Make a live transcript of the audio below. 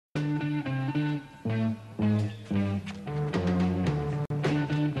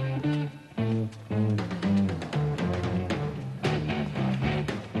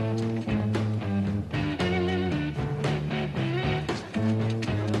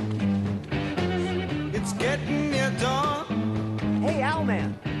it's getting you done. Hey,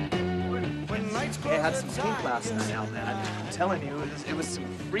 Owlman. Hey, I had some pink last night, Owlman. I'm telling you, it was some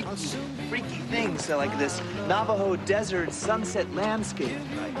freaky things. Like this Navajo desert sunset landscape.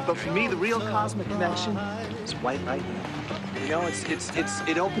 But for me, the real cosmic connection is white lightning. You know,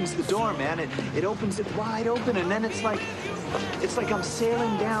 it opens the door, man. It opens it wide open, and then it's like I'm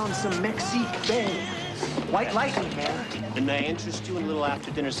sailing down some Mexique Bay. White lightning, man. And may I interest you in a little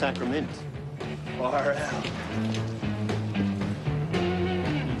after-dinner sacrament? Far out.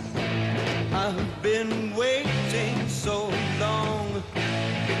 I've been waiting so long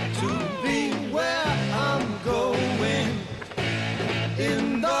to be where I'm going,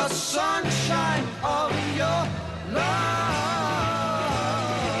 in the sunshine of your love.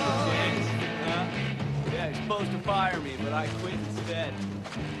 Yeah, he's supposed to fire me, but I quit instead.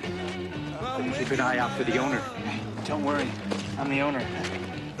 Keep an eye out for the owner. Don't worry, I'm the owner.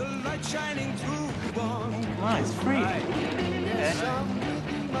 The light shining through one. Come on, it's free.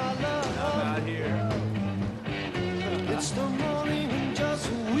 Out here. It's the morning and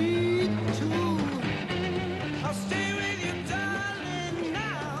just we two. I'll stay with you, darling,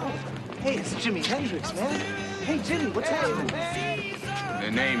 now. Hey, it's Jimi Hendrix, man. Hey, Jimmy, what's happening?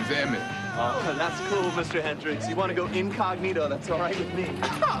 The name's Emmett. Oh, that's cool, Mr. Hendrix. You want to go incognito, that's all right with me.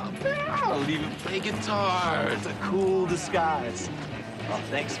 Oh, man, I'll even play guitar. It's a cool disguise. Oh,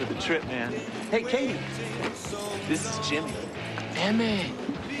 thanks for the trip, man. Hey, Katie. This is Jimmy. Emmett.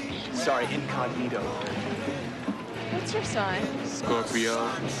 Sorry, incognito. What's your sign? Scorpio.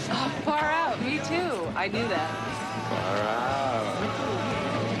 Oh, far out. Me too. I knew that. Far out.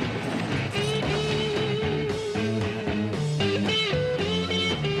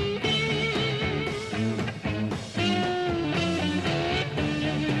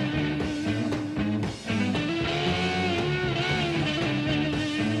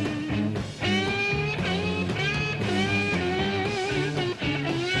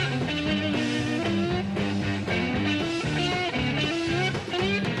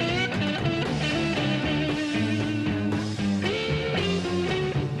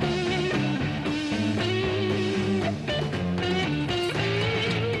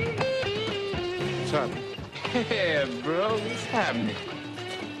 Yeah, bro, what's happening?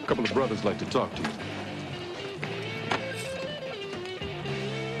 A couple of brothers like to talk to you.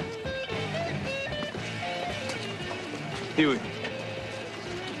 Huey.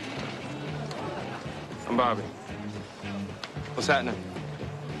 I'm Bobby. What's happening?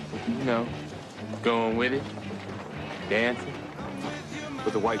 You know, going with it, dancing.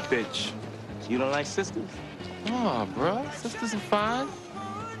 With a white bitch. You don't like sisters? Oh, bro, sisters are fine.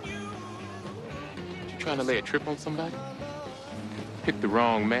 Trying to lay a trip on somebody? Pick the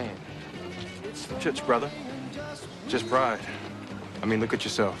wrong man. Church, brother. Just pride. I mean, look at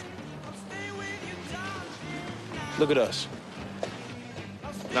yourself. Look at us.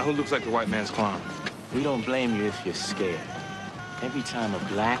 Now, who looks like the white man's clown? We don't blame you if you're scared. Every time a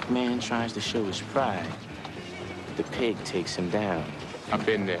black man tries to show his pride, the pig takes him down. I've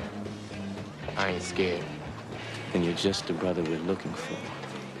been there. I ain't scared. And you're just the brother we're looking for.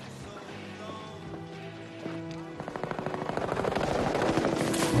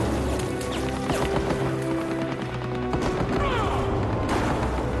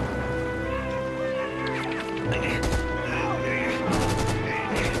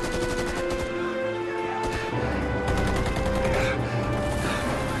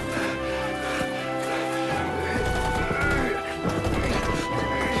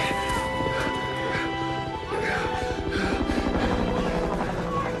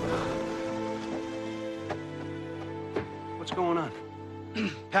 What's going on?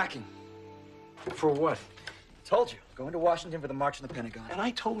 Packing. For what? Told you. Going to Washington for the March on the Pentagon. And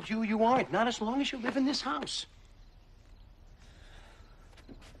I told you you aren't. Not as long as you live in this house.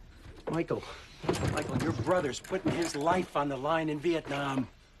 Michael, your brother's putting his life on the line in Vietnam.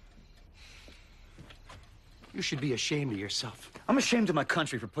 You should be ashamed of yourself. I'm ashamed of my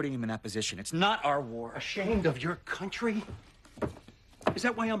country for putting him in that position. It's not our war. Ashamed of your country? Is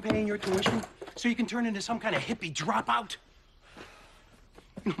that why I'm paying your tuition? So you can turn into some kind of hippie dropout?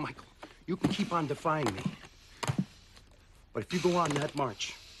 You know, Michael, you can keep on defying me. But if you go on that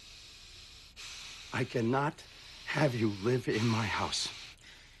march, I cannot have you live in my house.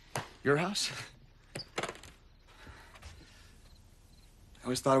 Your house? I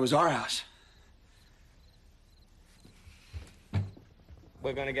always thought it was our house.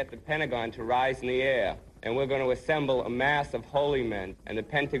 We're going to get the Pentagon to rise in the air, and we're going to assemble a mass of holy men, and the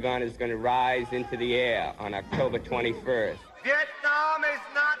Pentagon is going to rise into the air on October 21st. Vietnam is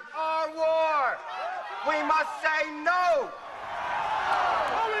not our war. We must say no.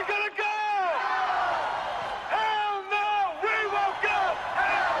 Where are we gonna go?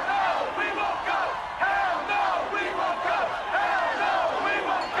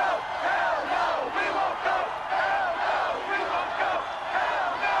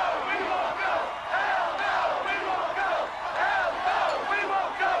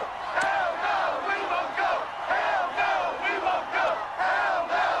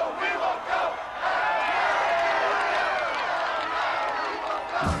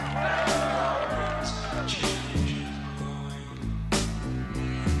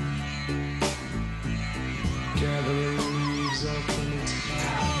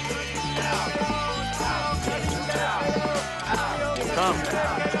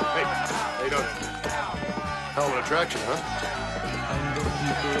 Hey, how you doing? Hell of an attraction, huh? And the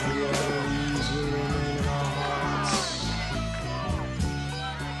people who always will remain in our hearts.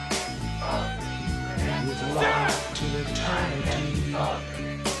 With love till eternity.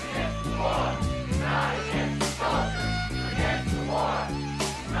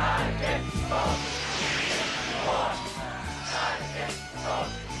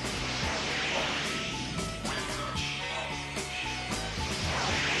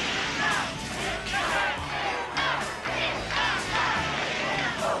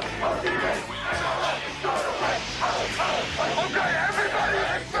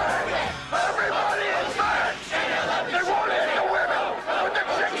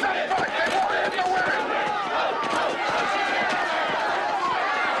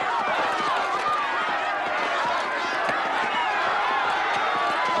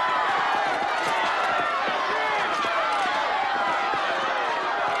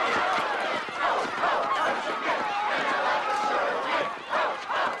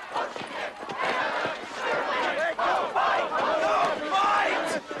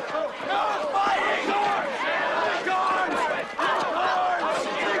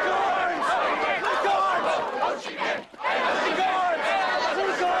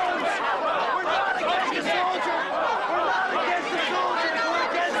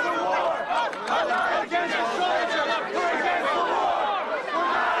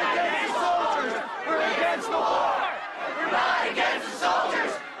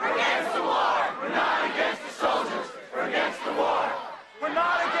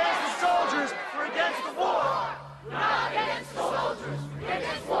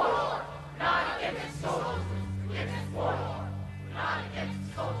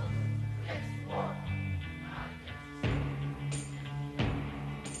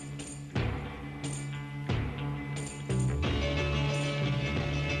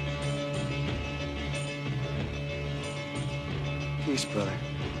 Peace, brother.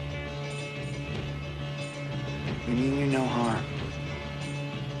 We mean you no harm.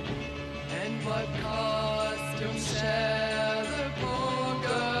 And what costume shall the poor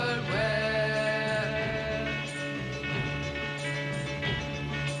girl wear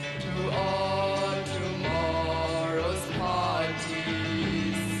to all tomorrow's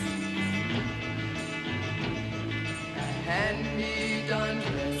parties? A hand-me-down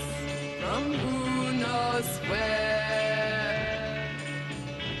dress from who knows where.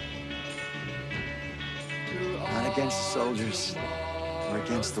 Not against the soldiers or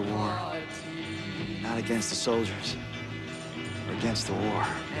against the war. Not against the soldiers or against the war.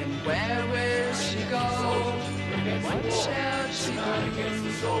 And where will she go? What shall she do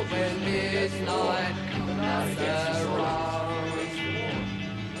when midnight comes around?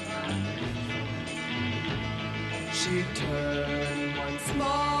 She turned once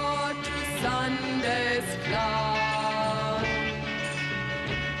more to Sunday's clown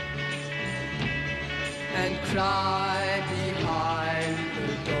and cried behind the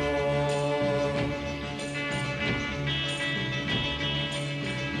door.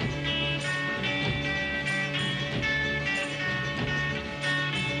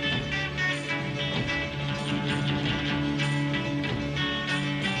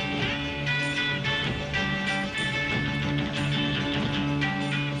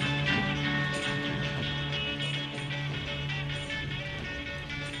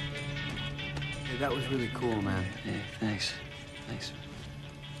 Hey, that was really cool, man. Yeah, thanks. Thanks.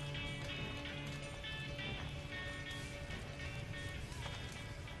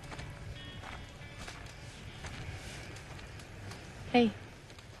 Hey.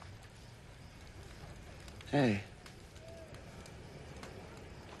 Hey.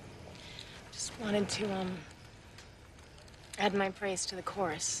 Just wanted to, add my praise to the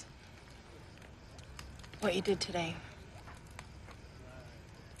chorus. What you did today.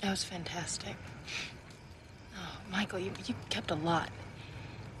 That was fantastic. Oh, Michael, you kept a lot.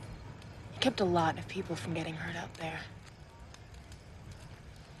 You kept a lot of people from getting hurt out there.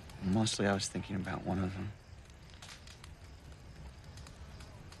 Mostly I was thinking about one of them.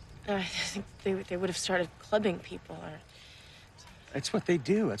 I think they would have started clubbing people or... That's what they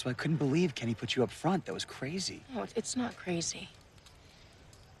do. That's why I couldn't believe Kenny put you up front. That was crazy. No, it's not crazy.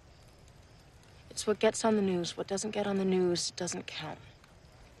 It's what gets on the news. What doesn't get on the news doesn't count.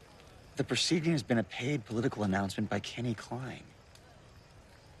 The proceeding has been a paid political announcement by Kenny Klein.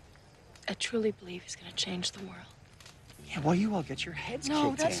 I truly believe he's gonna change the world. Yeah, well, you all get your heads kicked in.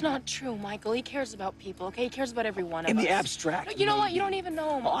 No, that's not true, Michael. He cares about people, okay? He cares about every one of us. In the abstract. No, you know what? You don't even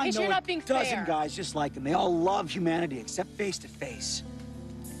know him, Oh, okay? I So know you're not being fair. a dozen guys just like him. They all love humanity, except face to face.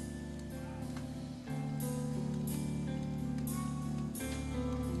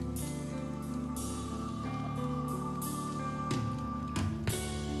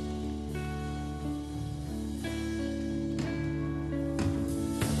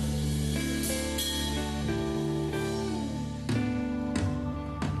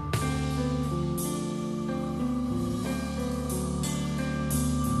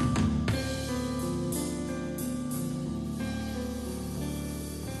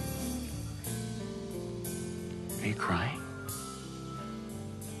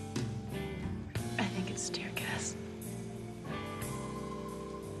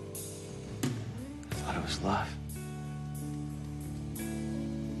 was love.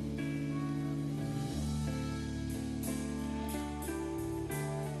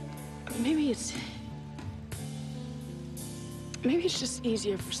 Maybe it's just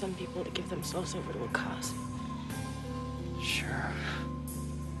easier for some people to give themselves over to a cause. Sure.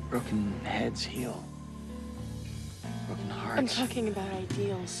 Broken heads heal. Broken hearts. I'm talking about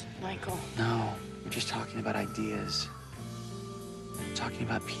ideals, Michael. No, we're just talking about ideas. We're talking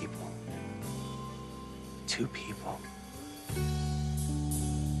about people. Two people.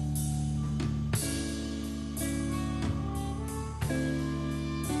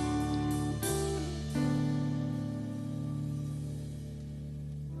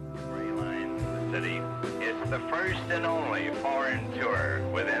 It's the first and only foreign tour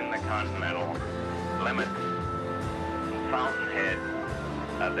within the continental limits and fountainhead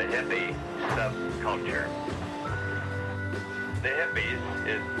of the hippie subculture. The hippies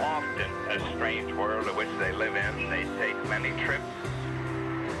is often a strange world in which they live in. They take many trips.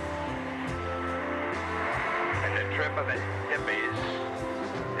 And the trip of the hippies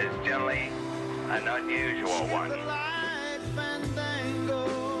is generally an unusual one.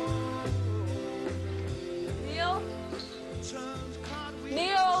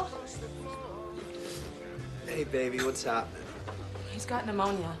 Neil! Hey, baby, what's happening? He's got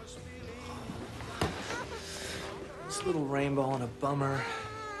pneumonia. This little rainbow on a bummer.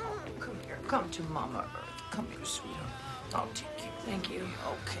 Come here. Come to Mama Earth. Come here, sweetheart. I'll take you. Thank you.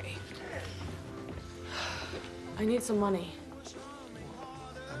 Okay. I need some money.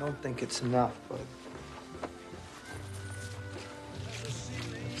 I don't think it's enough, but...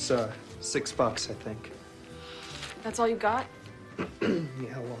 It's, $6, I think. That's all you got?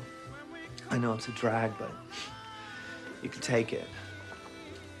 Yeah, well, I know it's a drag, but you can take it.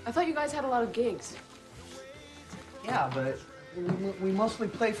 I thought you guys had a lot of gigs. Yeah, but we mostly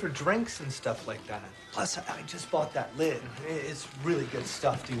play for drinks and stuff like that. Plus, I just bought that lid. It's really good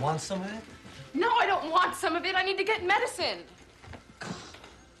stuff. Do you want some of it? No, I don't want some of it. I need to get medicine.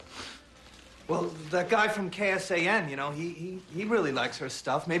 Well, that guy from KSAN, you know, he really likes her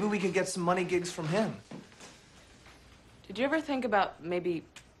stuff. Maybe we could get some money gigs from him. Did you ever think about maybe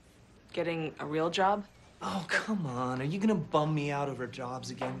getting a real job? Oh, come on. Are you gonna bum me out over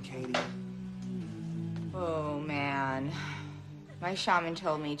jobs again, Katie? Oh, man. My shaman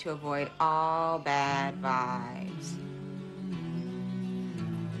told me to avoid all bad vibes.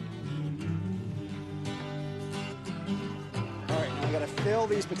 All right, now we gotta fill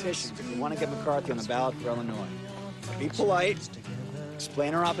these petitions if we want to get McCarthy on the ballot for Illinois. Be polite,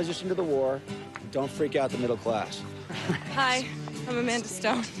 explain our opposition to the war, and don't freak out the middle class. Hi, I'm Amanda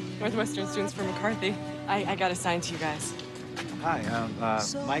Stone, Northwestern Students for McCarthy. I got assigned to you guys. Hi,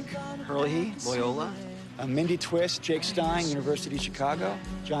 Mike Hurley, Loyola. Mindy Twist, Jake Stein, University of Chicago.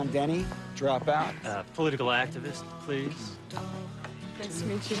 John Denny, dropout. Political activist, please. Nice to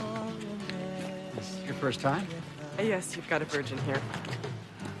meet you. Your first time? Yes, you've got a virgin here.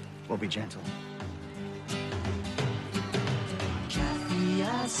 We'll be gentle. Kathy,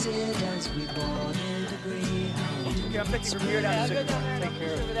 I said as we boarded a Greyhound. Yeah, I'm picking from here down to take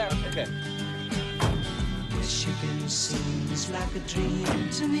care of it. Okay. Michigan seems like a dream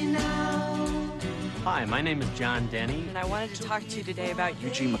to me now. Hi, my name is John Denny. And I wanted to talk to you today about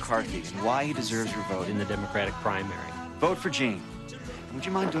Eugene McCarthy and why he deserves your vote in the Democratic primary. Vote for Gene. Would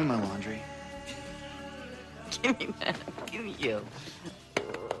you mind doing my laundry? Give me that. Give me you.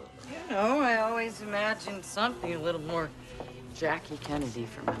 You know, I always imagined something a little more Jackie Kennedy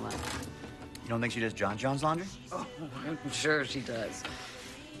for my life. You don't think she does John's laundry? Oh, I'm sure she does.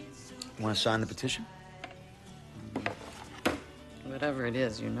 You want to sign the petition? Whatever it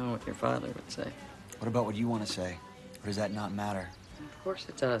is, you know what your father would say. What about what you want to say? Or does that not matter? Of course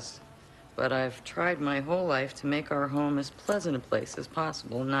it does. But I've tried my whole life to make our home as pleasant a place as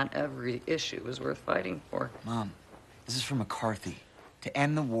possible. Not every issue is worth fighting for. Mom, this is for McCarthy. To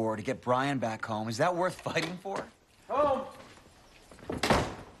end the war, to get Brian back home. Is that worth fighting for? Home.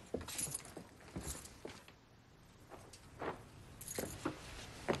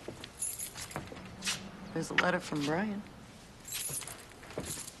 There's a letter from Brian.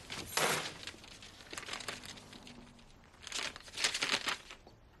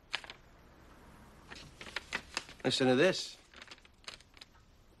 Listen to this.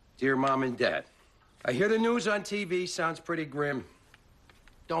 Dear Mom and Dad, I hear the news on TV sounds pretty grim.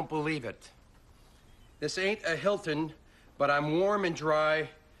 Don't believe it. This ain't a Hilton, but I'm warm and dry.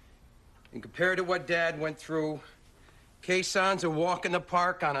 And compared to what Dad went through, Kaysan's a walk in the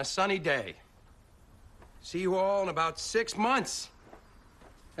park on a sunny day. See you all in about 6 months.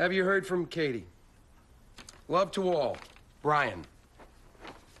 Have you heard from Katie? Love to all. Brian.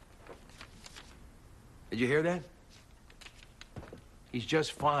 Did you hear that? He's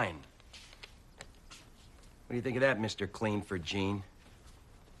just fine. What do you think of that, Mr. Clean for Gene?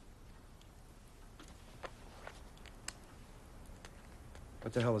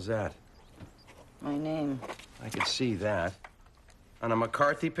 What the hell is that? My name. I could see that. On a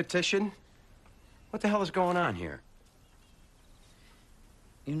McCarthy petition? What the hell is going on here?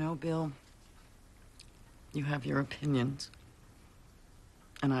 You know, Bill, you have your opinions.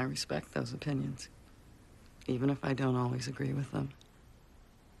 And I respect those opinions, even if I don't always agree with them.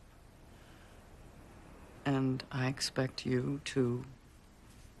 And I expect you to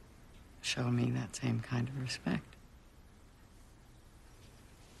show me that same kind of respect.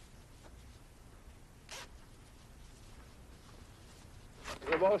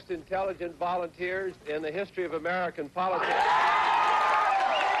 The most intelligent volunteers in the history of American politics.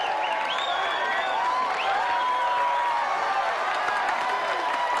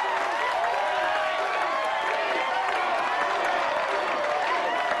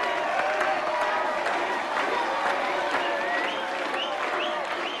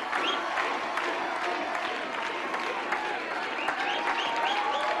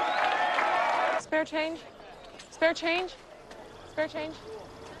 Spare change? Spare change? Spare change?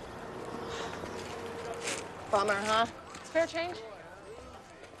 Bummer, huh? Spare change?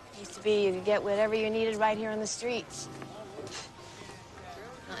 Used to be you could get whatever you needed right here on the streets.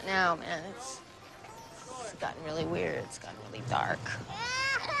 Not now, man. It's gotten really weird. It's gotten really dark.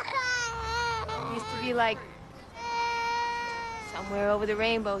 Used to be like somewhere over the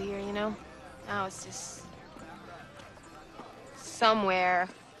rainbow here, you know? Now it's just somewhere.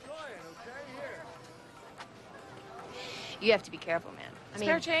 You have to be careful, man. I mean,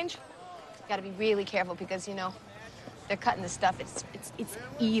 Spare change? Gotta be really careful because, you know, they're cutting the stuff. It's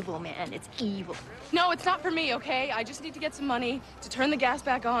evil, man. It's evil. No, it's not for me, okay? I just need to get some money to turn the gas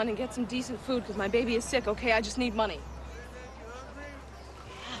back on and get some decent food because my baby is sick, okay? I just need money.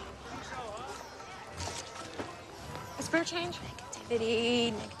 A spare change?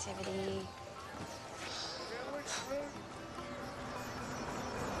 Negativity, negativity.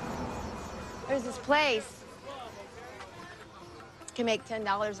 There's this place. Can make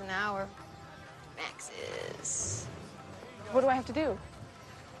 $10 an hour. Maxes. What do I have to do?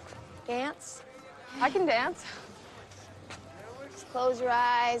 Dance. I can dance. Just close your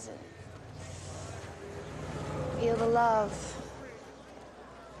eyes and feel the love.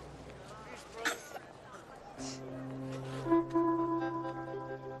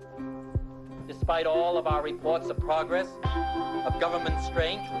 Despite all of our reports of progress, of government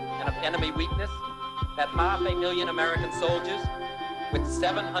strength, and of enemy weakness, that 500,000 American soldiers with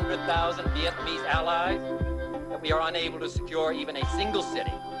 700,000 Vietnamese allies, that we are unable to secure even a single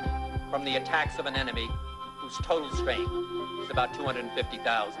city from the attacks of an enemy whose total strength is about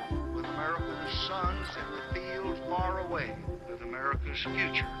 250,000. With America's sons in the field far away, with America's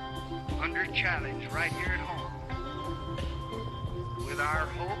future under challenge right here at home, with our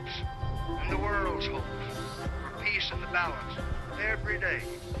hopes and the world's hopes for peace and the balance every day.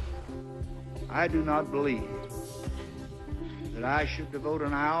 I do not believe that I should devote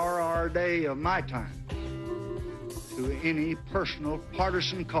an hour or a day of my time to any personal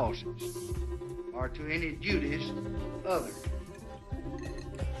partisan causes or to any duties other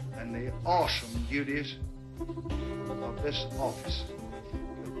than the awesome duties of this office,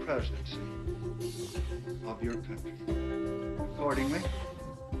 the presidency of your country. Accordingly,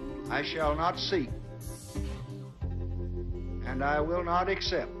 I shall not seek and I will not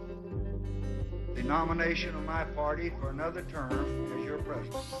accept the nomination of my party for another term as your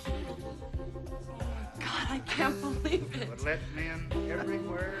president. God, I can't believe it. But let men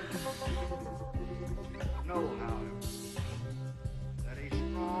everywhere know, however, that a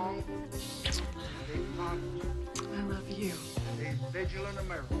strong, a confident, I love you. and a vigilant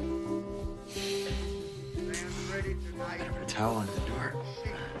America stands ready tonight. I put a towel under the door.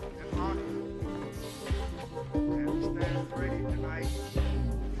 And honor, and stands ready tonight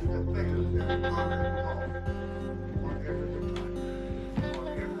to defend and honor whatever the time,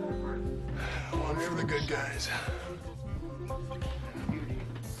 whatever the burden. One for the good guys.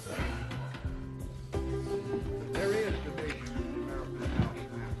 There is division in American house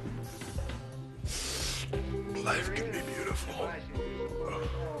now. Life can be beautiful.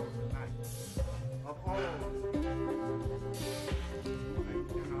 Of all, I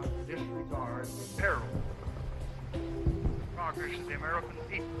cannot disregard the peril, the progress of the American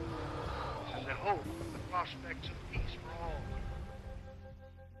people, and the hope and the prospects of peace for all.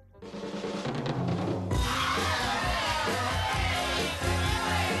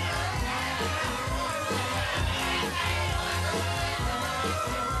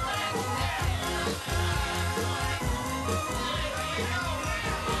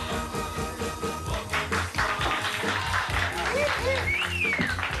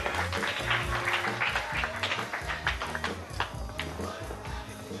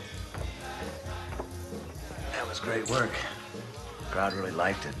 great work. The crowd really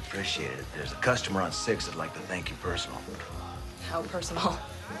liked it and appreciated it. There's a customer on 6 that'd like to thank you personal. How personal?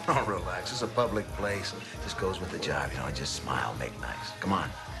 Oh, relax. It's a public place. This goes with the job, you know. Just smile, make nice. Come on.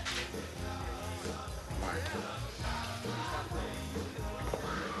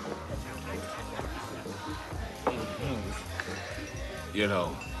 You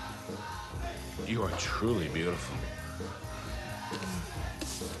know, you are truly beautiful.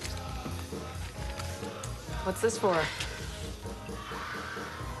 What's this for?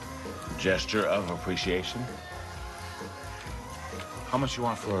 Gesture of appreciation. How much you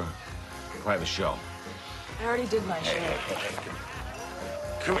want for a private show? I already did my share.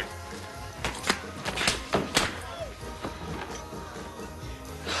 Come here.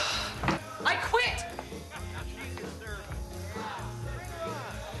 I quit!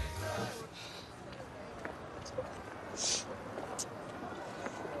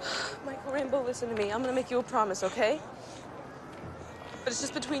 Michael Rainbow, listen to me. I'm gonna make you a promise, okay? But it's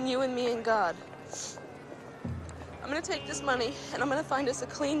just between you and me and God. I'm gonna take this money and I'm gonna find us a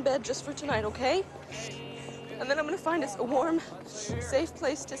clean bed just for tonight, okay? And then I'm gonna find us a warm, safe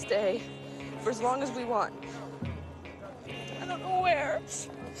place to stay for as long as we want. I don't know where.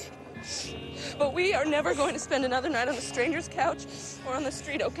 But we are never going to spend another night on a stranger's couch or on the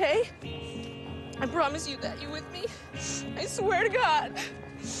street, okay? I promise you that. You with me? I swear to God.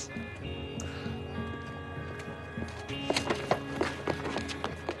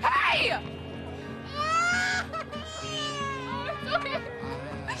 Hey!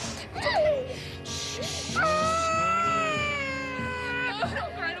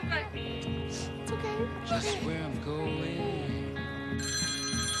 Don't cry. It's okay. Just where I'm going.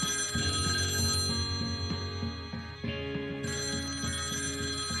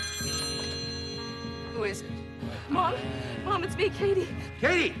 Who is it? Mom? Mom, it's me, Katie.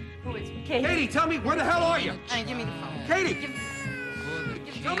 Katie! Who is it? Katie. Katie, tell me, where the hell are you? Give me the phone. Katie!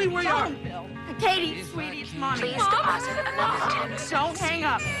 Tell me where you are. Bill. Katie, sweetie, it's Mommy. Please deposit another 10 cents. Don't hang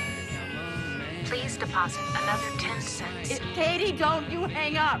up. Please deposit another 10 cents. Katie, don't you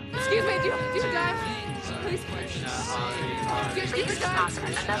hang up. Excuse me, do you have a dime? Please. Please deposit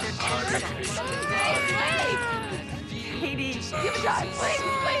another 10 cents. Katie, give a dime, please,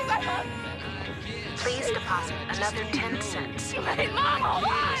 I love you. Please deposit another 10 cents. Hey, Mom, hold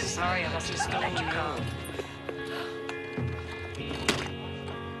on. Sorry, I must disconnect your call.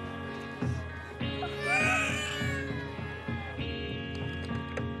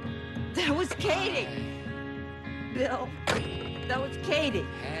 That was Katie. Bill, that was Katie.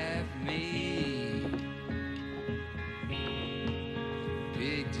 Have made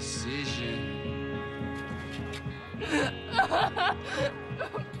big decision.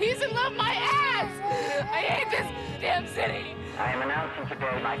 Peace and love my ass. I hate this damn city. I am announcing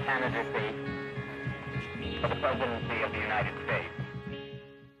today my candidacy for the presidency of the United States.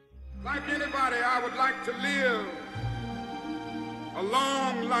 Like anybody, I would like to live a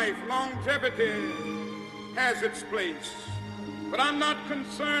long life. Longevity has its place. But I'm not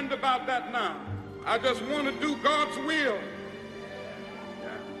concerned about that now. I just want to do God's will.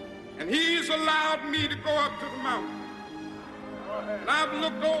 And He's allowed me to go up to the mountain. And I've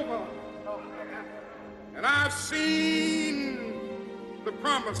looked over and I've seen the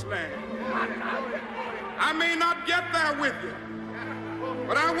promised land. I may not get there with you,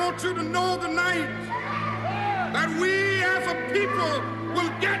 but I want you to know tonight that we as a people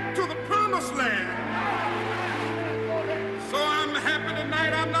will get to the promised land. So I'm happy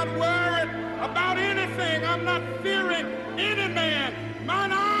tonight. I'm not worried about anything. I'm not fearing any man.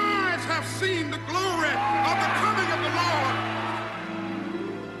 Mine eyes have seen the glory of the coming of the Lord.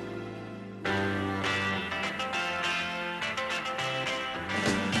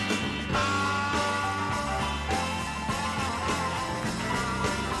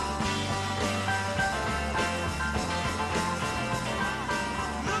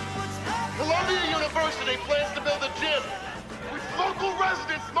 Columbia University plans to build a gym which local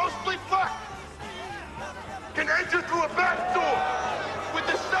residents, mostly black, can enter through a back door with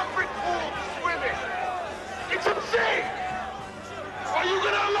a separate pool to swim in. It's insane! Are you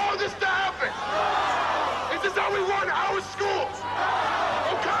gonna allow this to happen? Is this how we run our schools?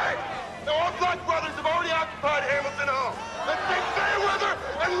 Okay! Now our black brothers have already occupied Hamilton Hall. Let's take Fairweather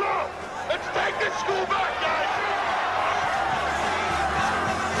and Love. Let's take this school back, guys!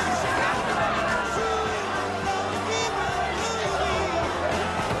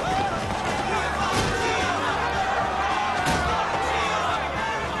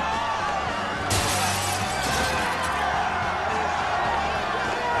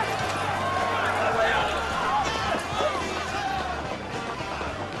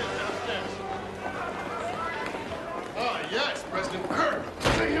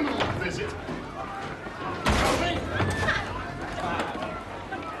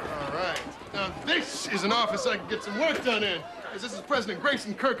 is an office I can get some work done in. As this is President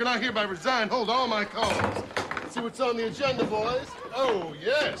Grayson Kirk, and I hereby resign, hold all my calls. Let's see what's on the agenda, boys. Oh,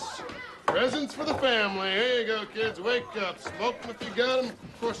 yes. Presents for the family. Here you go, kids. Wake up. Smoke them if you got them.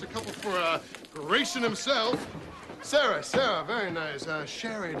 Of course, a couple for Grayson himself. Sarah, very nice.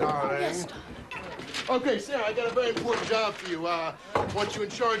 Sherry, darling. Yes. Okay, Sarah, I got a very important job for you. Want you in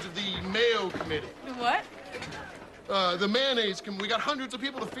charge of the Mayo Committee. The what? The mayonnaise committee. We got hundreds of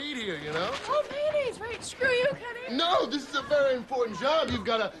people to feed here, you know? Oh, mayonnaise, right. Screw you, Kenny. No, this is a very important job. You've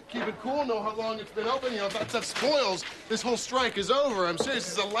got to keep it cool, know how long it's been open. You know, if that stuff spoils, this whole strike is over. I'm serious.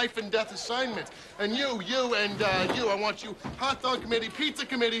 This is a life and death assignment. And you, I want you hot dog committee, pizza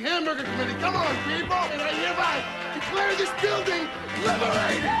committee, hamburger committee. Come on, people. And I hereby declare this building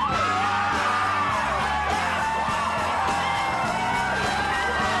liberated.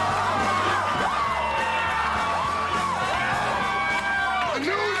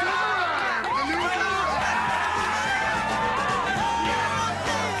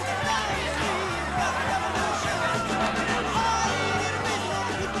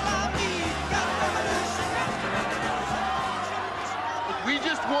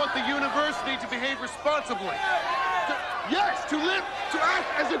 The university to behave responsibly. To act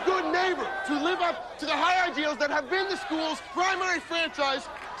as a good neighbor, to live up to the high ideals that have been the school's primary franchise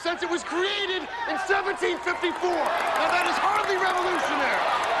since it was created in 1754. Now that is hardly revolutionary.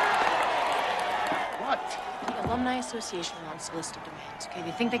 What? The Alumni Association wants a list of demands, okay?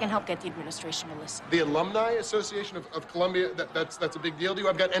 They think they can help get the administration to listen. The Alumni Association of Columbia, that's a big deal to you?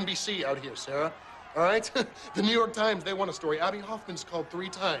 I've got NBC out here, Sarah. All right? The New York Times, they want a story. Abby Hoffman's called 3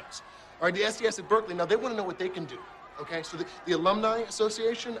 times. All right, the SDS at Berkeley, now they want to know what they can do. Okay, so the Alumni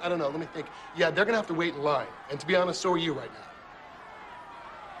Association, I don't know, let me think. Yeah, they're going to have to wait in line. And to be honest, so are you right now.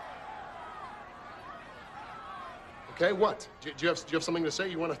 Okay, what? Do you have something to say?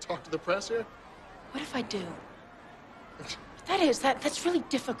 You want to talk to the press here? What if I do? That's really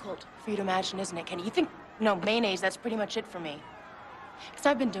difficult for you to imagine, isn't it, Kenny? You think, no, mayonnaise, that's pretty much it for me. Because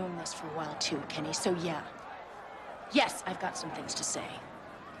I've been doing this for a while, too, Kenny, so yeah. Yes, I've got some things to say.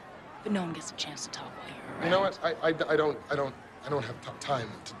 But no one gets a chance to talk while you're around. You know what? I don't have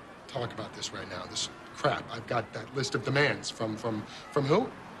time to talk about this right now. This crap. I've got that list of demands from who?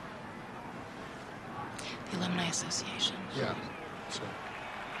 The Alumni Association. Yeah. So.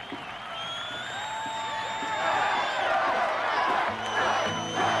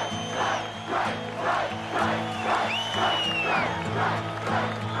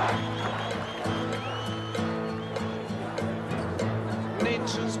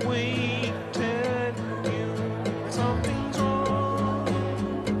 Nature's way telling you something's wrong.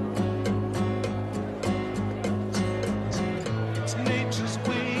 It's nature's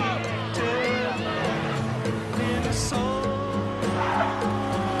way telling you in a song.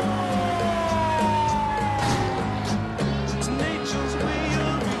 It's nature's way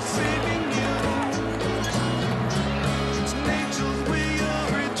of saving you. It's nature's way of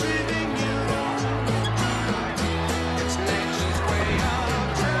retrieving you. It's nature's way of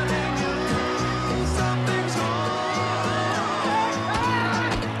telling you something's wrong.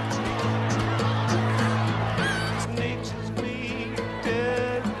 It's nature's way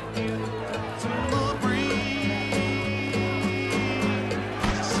telling you some more breeze.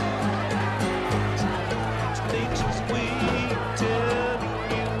 It's nature's way telling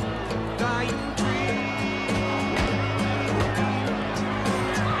you dying trees.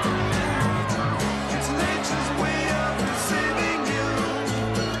 It's nature's way of receiving you.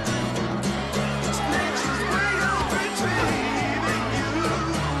 It's nature's way of retrieving you.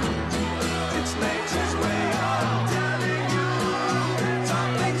 It's nature's way of telling you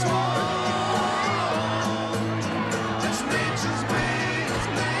something's wrong. It's nature's way. It's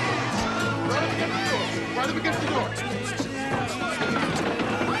nature's way. Right up against the door. It's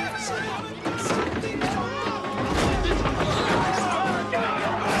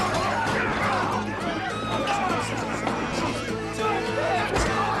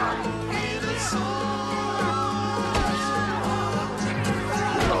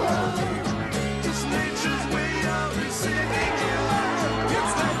nature's way of receiving you.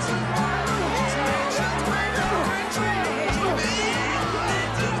 It's nature's way of retrieving.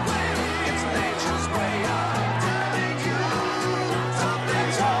 It's nature's way of telling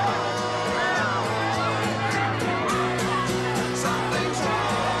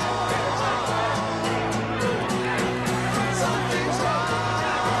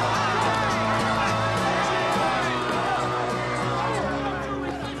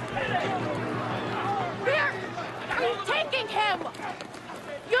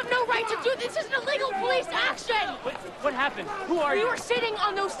standing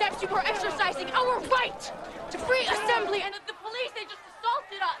on those steps, you were exercising our right to free assembly, and the police, they just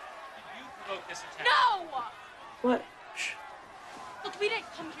assaulted us. You provoked this attack. No! What? Look, we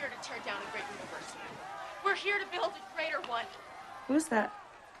didn't come here to tear down a great university. We're here to build a greater one. Who's that?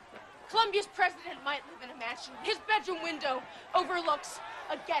 Columbia's president might live in a mansion. His bedroom window overlooks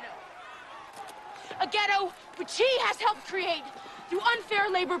a ghetto. A ghetto which he has helped create through unfair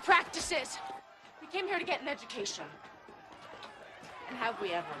labor practices. We came here to get an education. And have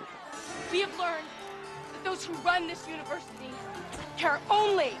we ever? We have learned that those who run this university care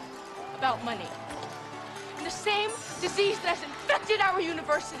only about money. And the same disease that has infected our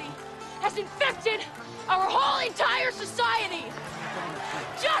university has infected our whole entire society.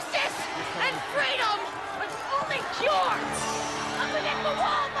 Justice and freedom are the only cure. Up against the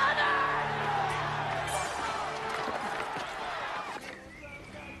wall, mother!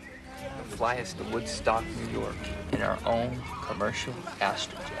 Fly us to Woodstock, New York, in our own commercial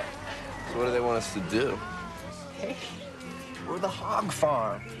astrojet. So what do they want us to do? Hey, we're the hog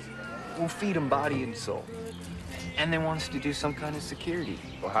farm. We'll feed them body and soul. And they want us to do some kind of security.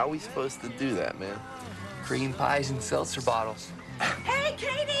 Well, how are we supposed to do that, man? Cream pies and seltzer bottles. Hey,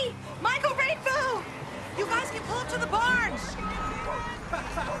 Katie! Michael Rainbow! You guys can pull up to the barn!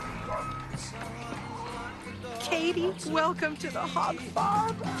 Katie, welcome to the hog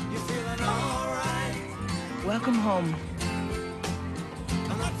farm. Welcome home.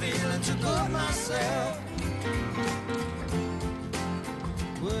 I'm not feeling too good myself.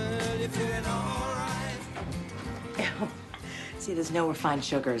 Well, you're feeling all right. See, there's no refined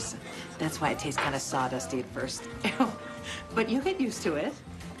sugars. That's why it tastes kind of sawdusty at first. But you get used to it.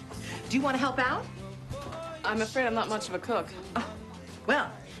 Do you want to help out? I'm afraid I'm not much of a cook. Oh,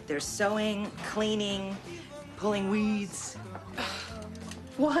 well, there's sewing, cleaning, pulling weeds.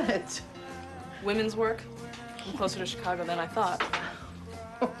 What? Women's work. I'm closer to Chicago than I thought.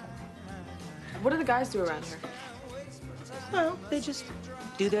 What do the guys do around here? Well, they just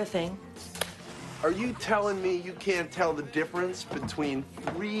do their thing. Are you telling me you can't tell the difference between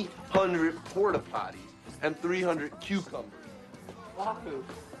 300 porta potties and 300 cucumbers? Wahoo,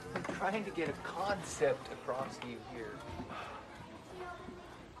 I'm trying to get a concept across to you here.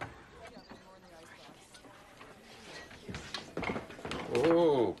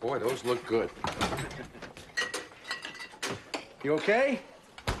 Oh, boy, those look good. You okay?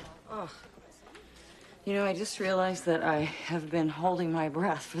 Oh. You know, I just realized that I have been holding my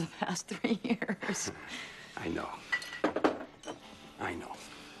breath for the past 3 years. I know. I know.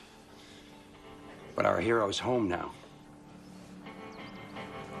 But our hero's home now.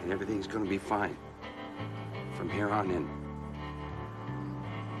 And everything's gonna be fine. From here on in.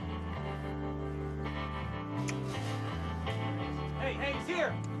 Hey, he's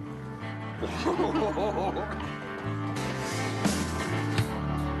here!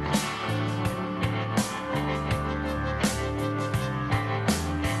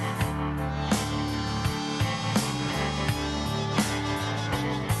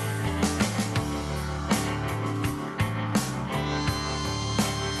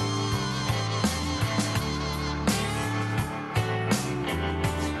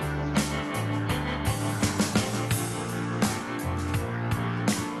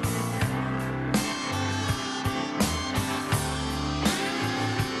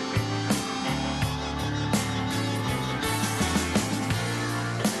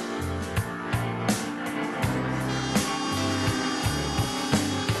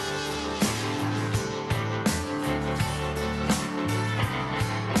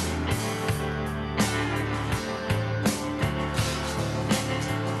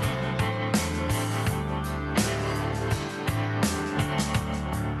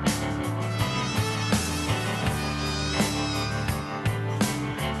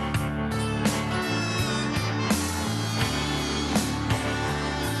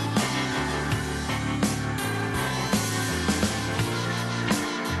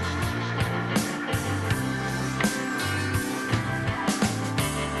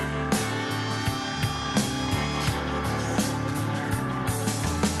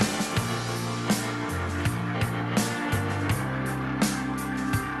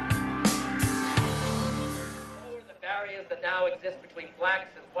 Exist between blacks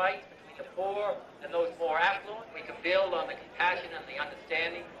and whites, between the poor and those more affluent. We can build on the compassion and the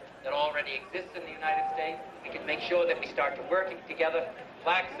understanding that already exists in the United States. We can make sure that we start to working together,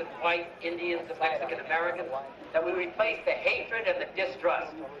 blacks and white, Indians and Mexican Americans, that we replace the hatred and the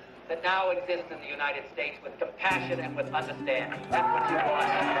distrust that now exists in the United States with compassion and with understanding. That's what you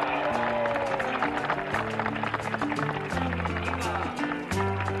want.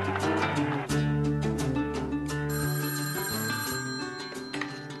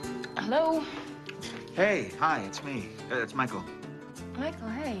 Hello? Hey, hi, it's me. It's Michael. Michael,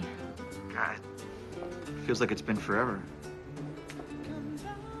 hey. God, it feels like it's been forever.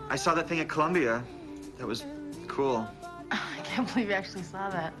 I saw that thing at Columbia. That was cool. I can't believe you actually saw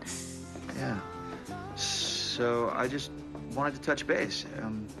that. Yeah. So I just wanted to touch base.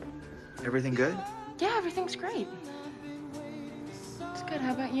 Everything good? Yeah, everything's great. It's good.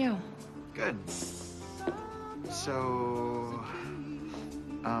 How about you? Good. So,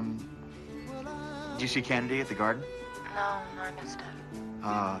 did you see Kennedy at the garden? No, I missed it.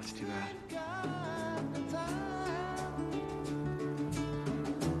 Oh, it's too bad.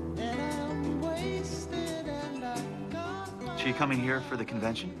 So you coming here for the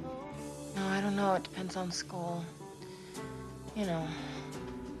convention? No, I don't know. It depends on school. You know.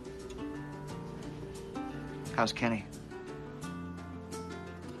 How's Kenny?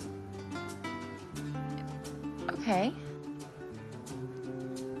 Okay.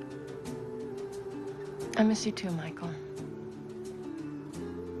 I miss you too, Michael.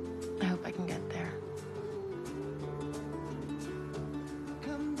 I hope I can get there.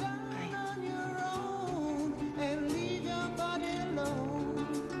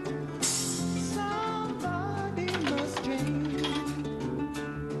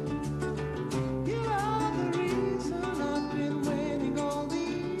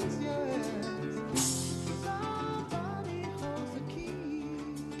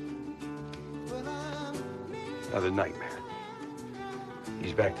 Another nightmare.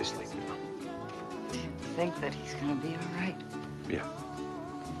 He's back to sleep now. Think that he's gonna be all right. Yeah.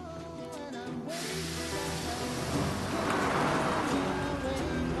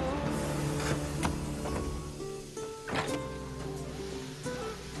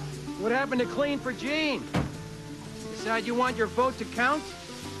 What happened to clean for Gene? Decide you want your vote to count?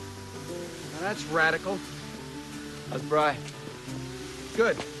 Now that's radical. How's Bri?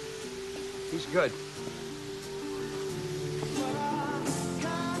 Good. He's good.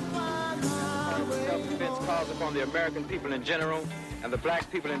 Self-defense calls upon the American people in general and the black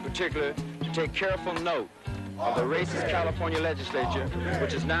people in particular to take careful note of the racist California legislature,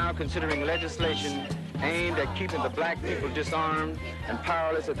 which is now considering legislation aimed at keeping the black people disarmed and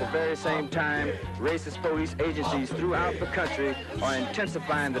powerless. At the very same time, racist police agencies throughout the country are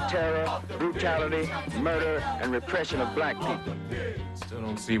intensifying the terror, brutality, murder, and repression of black people. Still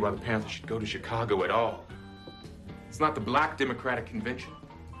don't see why the Panthers should go to Chicago at all. It's not the Black Democratic Convention.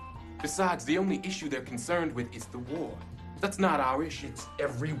 Besides, the only issue they're concerned with is the war. That's not our issue. It's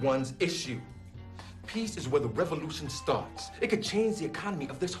everyone's issue. Peace is where the revolution starts. It could change the economy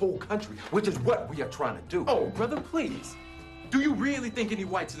of this whole country, which is what we are trying to do. Oh, brother, please. Do you really think any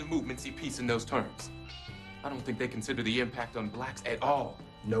whites in the movement see peace in those terms? I don't think they consider the impact on blacks at all.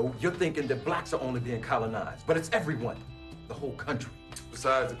 No, you're thinking that blacks are only being colonized, but it's everyone, the whole country.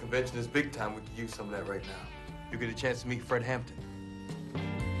 Besides, the convention is big time. We could use some of that right now. You get a chance to meet Fred Hampton.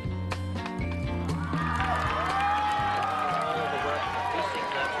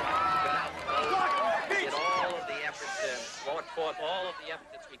 Forth all of the effort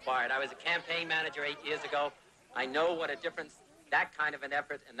that's required. I was a campaign manager 8 years ago. I know what a difference that kind of an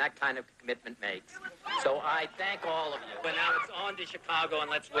effort and that kind of commitment makes. So I thank all of you. But now it's on to Chicago, and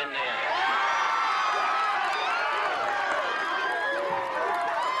let's win there.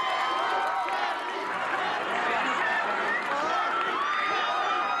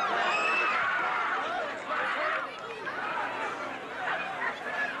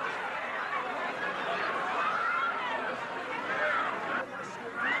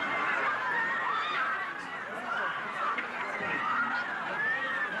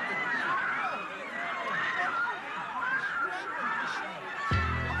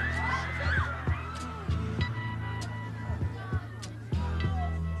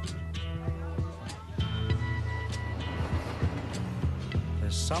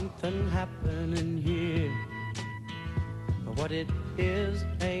 Something happening here, but what it is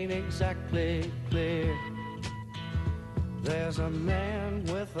ain't exactly clear. There's a man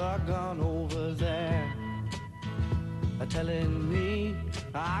with a gun over there, telling me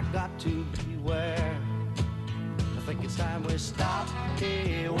I got to beware. I think it's time we stop.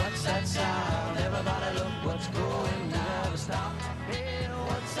 Hey, what's that sound? Everybody look what's going down. Stop. Hey,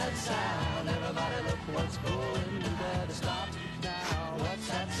 what's that sound? Everybody look what's going down. Stop.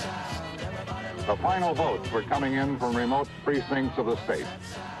 The final votes were coming in from remote precincts of the state,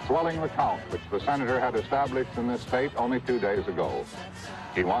 swelling the count which the senator had established in this state only 2 days ago.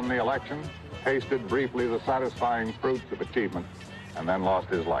 He won the election, tasted briefly the satisfying fruits of achievement, and then lost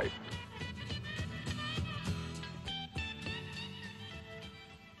his life.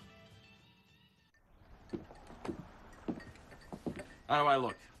 How do I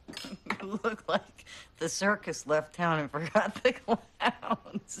look? You look like the circus left town and forgot the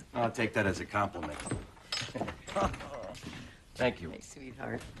clowns. I'll take that as a compliment. Thank you. Hey,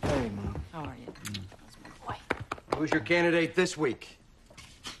 sweetheart. Hey, Mom. How are you? How's my boy? Who's your candidate this week?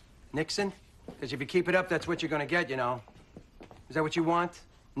 Nixon? Because if you keep it up, that's what you're going to get, you know. Is that what you want?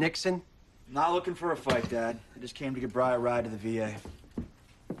 Nixon? Not looking for a fight, Dad. I just came to give Bri a ride to the VA.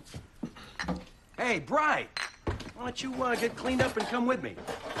 Hey, Bri, why don't you get cleaned up and come with me?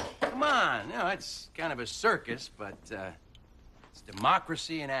 Come on. You know, it's kind of a circus, but it's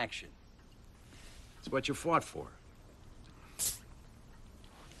democracy in action. It's what you fought for.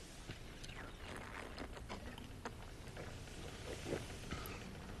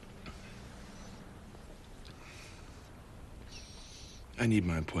 I need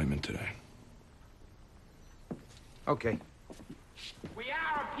my appointment today. Okay. We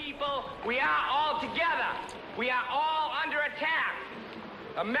are a people. We are all together. We are all under attack.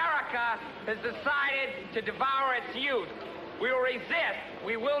 America has decided to devour its youth. We will resist.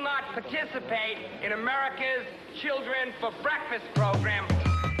 We will not participate in America's Children for Breakfast program.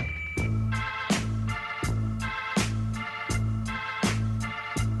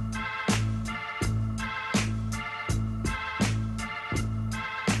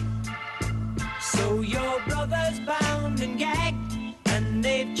 So your brother's bound and gagged, and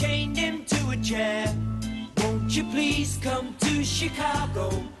they've chained him to a chair. Won't you please come to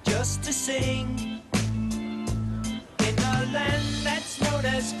Chicago just to sing? In a land that's known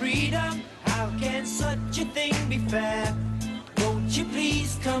as freedom, how can such a thing be fair? Won't you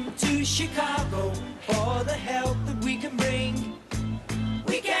please come to Chicago for the help that we can bring?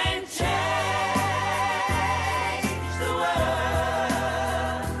 We can change the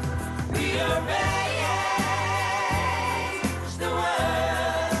world. We are ready.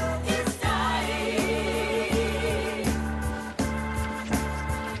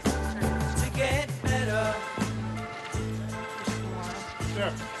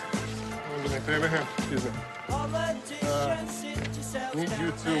 Favor here, excuse me. Need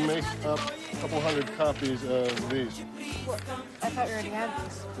you to make up a couple hundred copies of these. What? I thought you already had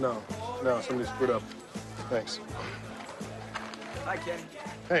these. No, somebody screwed up. Thanks. Hi, Kenny.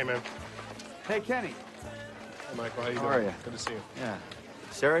 Hey, man. Hey, Kenny. Hey, Michael, how you How doing? are you? Good to see you. Yeah.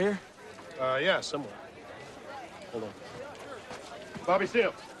 Sarah here? Yeah, somewhere. Hold on. Bobby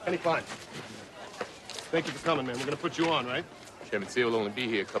Seale, Kenny Klein. Thank you for coming, man. We're gonna put you on, right? Chairman Seale will only be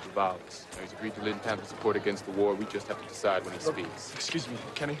here a couple of hours. He's agreed to lend pamphlet support against the war. We just have to decide when he speaks. Excuse me,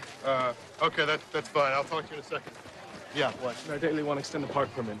 Kenny. Okay, that's fine. I'll talk to you in a second. Yeah, what? I daily want to extend the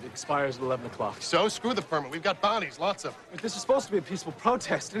park permit. It expires at 11 o'clock. So, screw the permit. We've got bodies, lots of them. But this is supposed to be a peaceful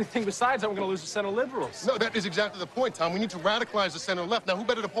protest. Anything besides that, we're going to lose the center liberals. No, that is exactly the point, Tom. We need to radicalize the center left. Now, who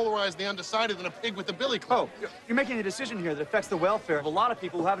better to polarize the undecided than a pig with the billy club? Oh, you're making a decision here that affects the welfare of a lot of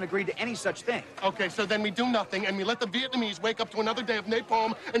people who haven't agreed to any such thing. Okay, so then we do nothing, and we let the Vietnamese wake up to another day of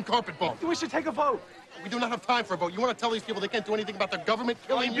napalm and carpet bomb. We should take a vote. We do not have time for a vote. You want to tell these people they can't do anything about their government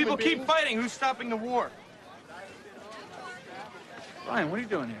killing People keep fighting. Who's stopping the war? Ryan, what are you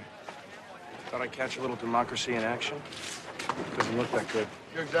doing here? Thought I'd catch a little democracy in action. Doesn't look that good.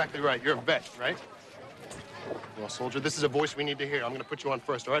 You're exactly right. You're a vet, right? Well, soldier, this is a voice we need to hear. I'm going to put you on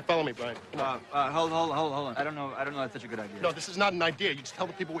first, all right? Follow me, Brian. Hold on. I don't know that's such a good idea. No, this is not an idea. You just tell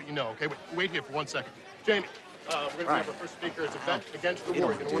the people what you know, okay? Wait here for 1 second. Jamie, we're going to have our first speaker. It's a vet against the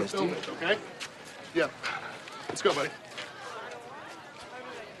war. You're going to want to film this, okay? Yeah. Let's go, buddy.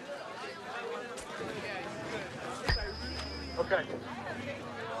 Okay.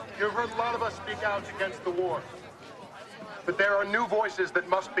 You've heard a lot of us speak out against the war. But there are new voices that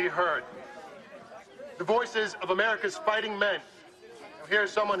must be heard. The voices of America's fighting men. Now,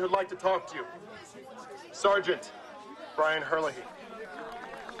 here's someone who'd like to talk to you. Sergeant Brian Herlihy.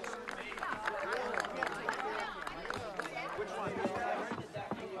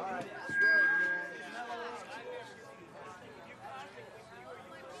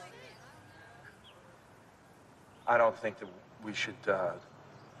 I don't think that we should,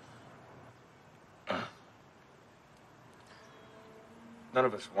 none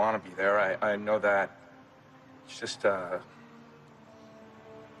of us want to be there. I know that. It's just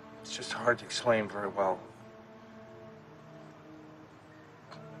hard to explain very well.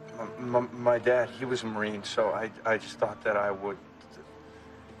 My dad, he was a Marine, so I just thought that I would.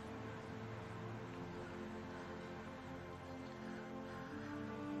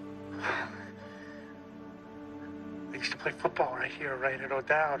 I used to play football right here, right at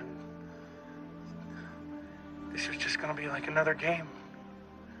O'Dowd. This was just gonna be like another game.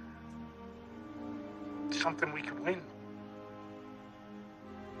 Something we could win.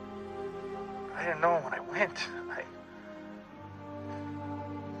 I didn't know when I went.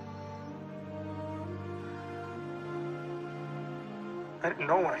 I didn't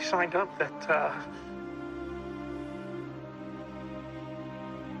know when I signed up that,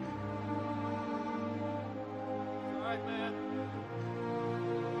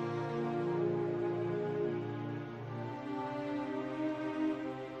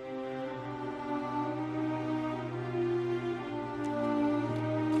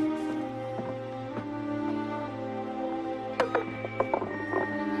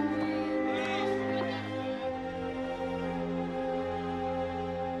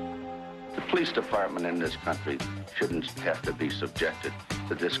 The police department in this country shouldn't have to be subjected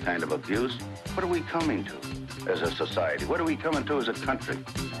to this kind of abuse. What are we coming to as a society? What are we coming to as a country?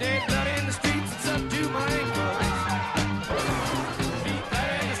 Dead blood in the streets, it's up to my ankles. Deep blood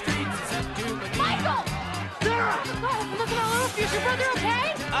in the streets, it's up to my knees. Michael! Sarah! Oh, look at our roof. Is your brother okay?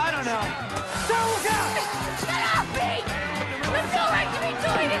 I don't know. Sarah, look out! Shut up, Pete! There's no right to be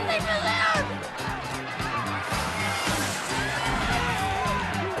doing it. Leave me alone!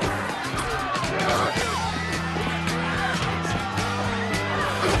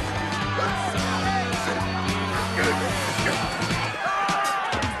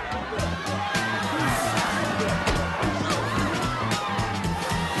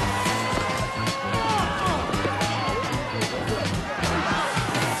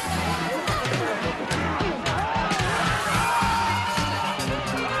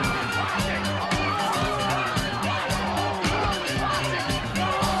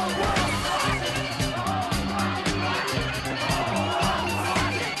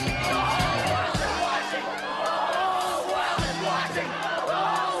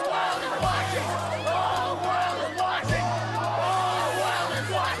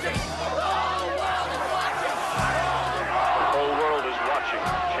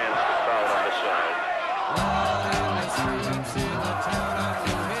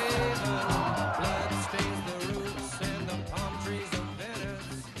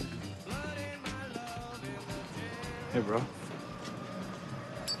 Hey, bro.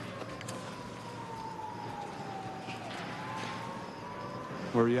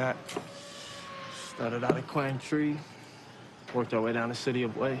 Where you at? Started out at Quang Tree, worked our way down the city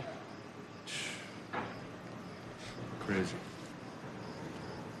of Way. Crazy.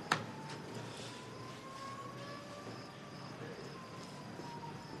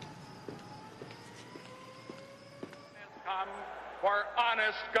 Come for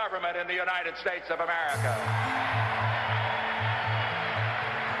honest government in the United States of America.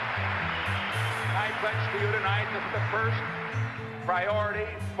 I pledge to you tonight that the first priority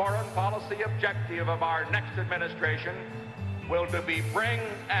foreign policy objective of our next administration will be bring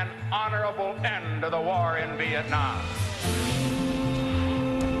an honorable end to the war in Vietnam.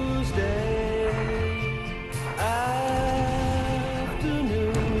 Tuesday afternoon,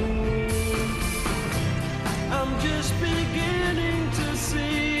 I'm just beginning to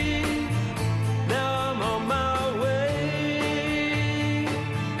see. Now I'm on my way.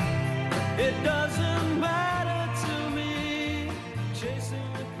 It doesn't matter to me,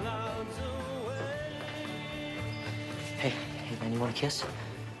 chasing the clouds away. Hey, man, you want a kiss?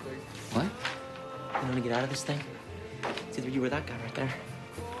 What? You want to get out of this thing? It's either you or that guy right there.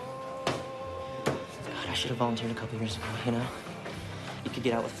 God, I should have volunteered a couple years ago, you know? You could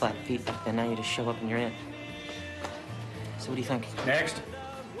get out with flat feet, and now you just show up and you're in. So what do you think? Next.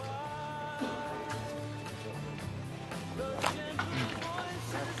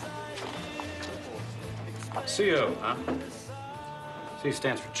 CO, huh? C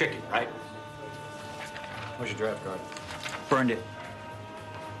stands for chicken, right? Where's your draft card? Burned it.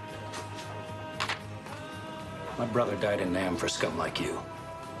 My brother died in Nam for scum like you.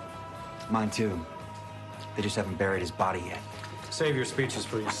 Mine too. They just haven't buried his body yet. Save your speeches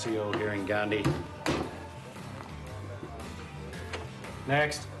for your CO hearing, Gandhi.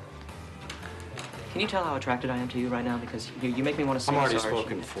 Next. Can you tell how attracted I am to you right now? Because you make me want to say I'm already sorry.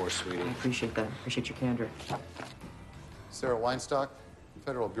 spoken for, sweetie. I appreciate that. I appreciate your candor. Sarah Weinstock,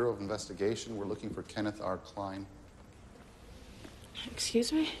 Federal Bureau of Investigation. We're looking for Kenneth R. Klein.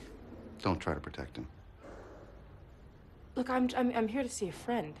 Excuse me? Don't try to protect him. Look, I'm here to see a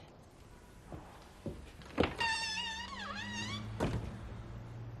friend.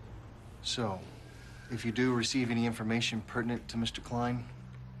 So, if you do receive any information pertinent to Mr. Klein,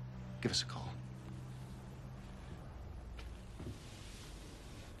 give us a call.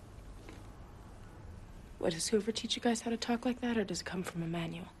 What, does whoever teach you guys how to talk like that, or does it come from a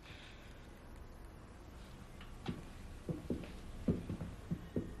manual?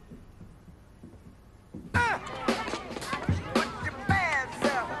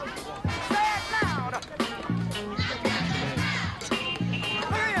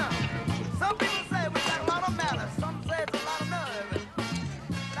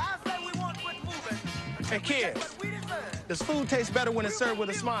 Hey, kids, does food taste better when it's served with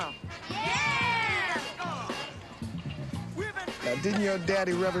a smile? Yeah! Now, didn't your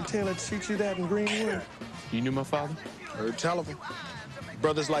daddy, Reverend Taylor, teach you that in Greenwood? You knew my father? Heard tell of him.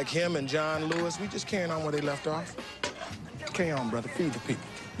 Brothers like him and John Lewis, we just carrying on where they left off. Carry on, brother. Feed the people.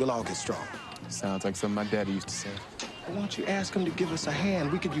 We'll all get strong. Sounds like something my daddy used to say. Why don't you ask him to give us a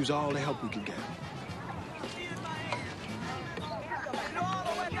hand? We could use all the help we could get.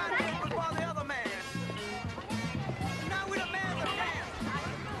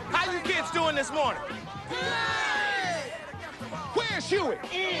 How you kids doing this morning? Good! Where's Huey?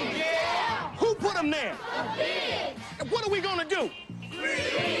 In jail! Who put him there? The pigs! And what are we gonna do? Free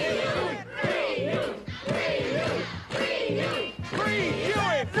Huey! Free Huey! Free Huey! Free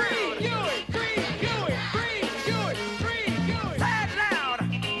Huey! Free Huey! Free Huey! Free Huey! Free Huey! Free Huey! Say it loud!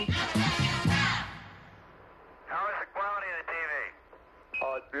 How is the quality of the TV?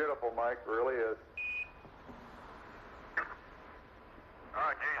 Oh, it's beautiful, Mike. It really is.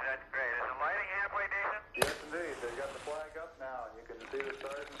 Oh, geez, that's great. Is the lighting halfway decent? Yes, indeed. They've got the flag up now, and you can see the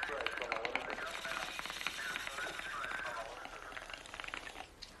stars and stripes on the window.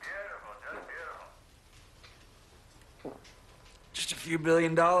 Beautiful, just beautiful. Just a few $1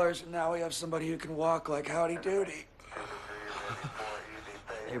 billion, and now we have somebody who can walk like Howdy Doody.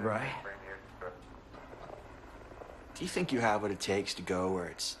 Hey, Bri. Do you think you have what it takes to go where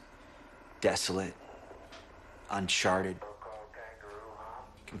it's desolate, uncharted,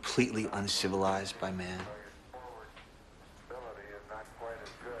 completely uncivilized by man?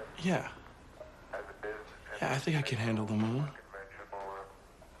 Yeah. Yeah, I think I can handle the moon.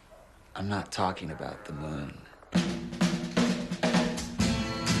 I'm not talking about the moon.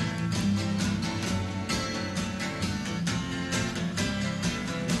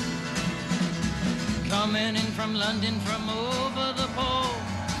 Coming in from London from over the pole,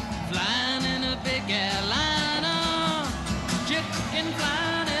 flying in a big airliner, chicken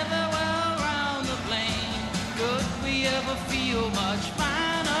flying everywhere around the plane. Could we ever feel much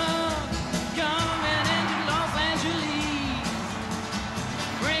finer? Coming into Los Angeles,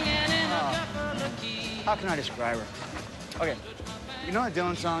 bringing in a couple of keys. How can I describe her? Okay, you know a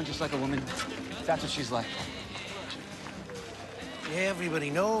Dylan song, Just Like a Woman? That's what she's like. Yeah, everybody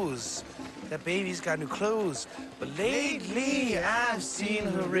knows that baby's got new clothes. But lately, I've seen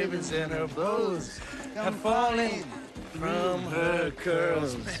her ribbons and her bows have fallen from her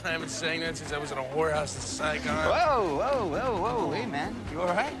curls. Man, I haven't sang that since I was in a whorehouse in Saigon. Whoa, whoa, whoa, whoa. Hey, man. You all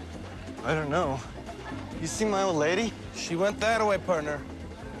right? I don't know. You see my old lady? She went that way, partner.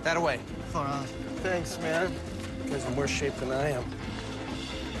 That way. All right. Thanks, man. You guys are in worse shape than I am.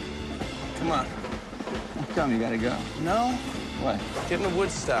 Come on. Tell me you gotta go. No? What? Getting to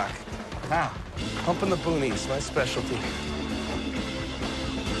Woodstock. How? Pumping the boonies, my specialty.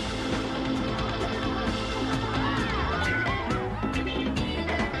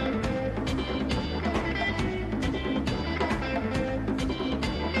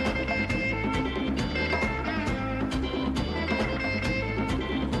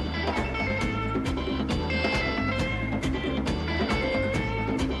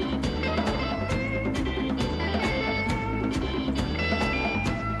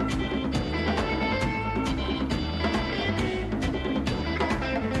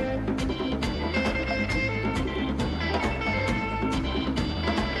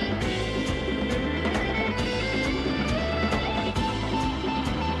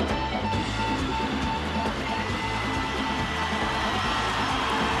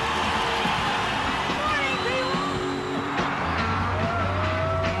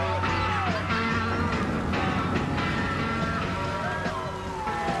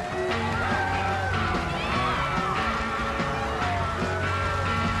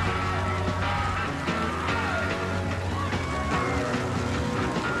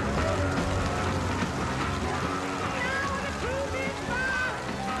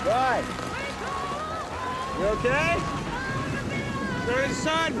 Right. You okay? They're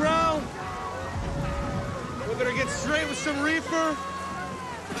inside, bro. We're gonna get straight with some reefer.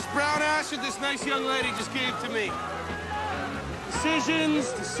 This brown acid this nice young lady just gave to me.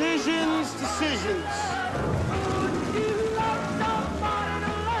 Decisions, decisions, decisions.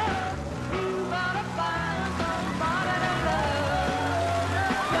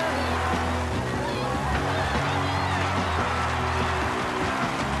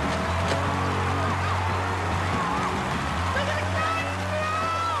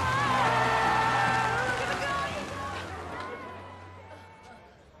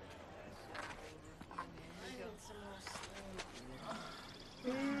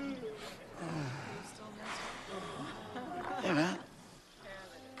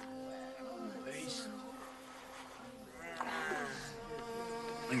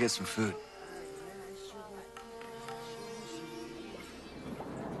 get some food.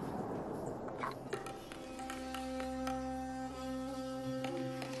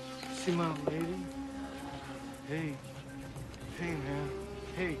 See my lady? Hey. Hey, man.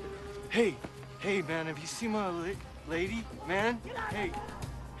 Hey. Hey. Hey, man, have you seen my lady, man? Hey.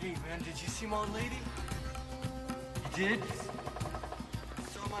 Hey, man, did you see my old lady? You did?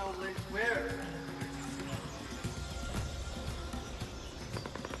 Saw my old lady. Where?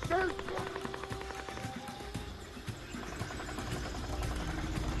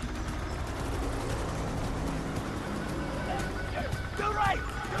 Go right!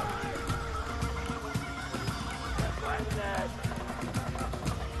 Right there.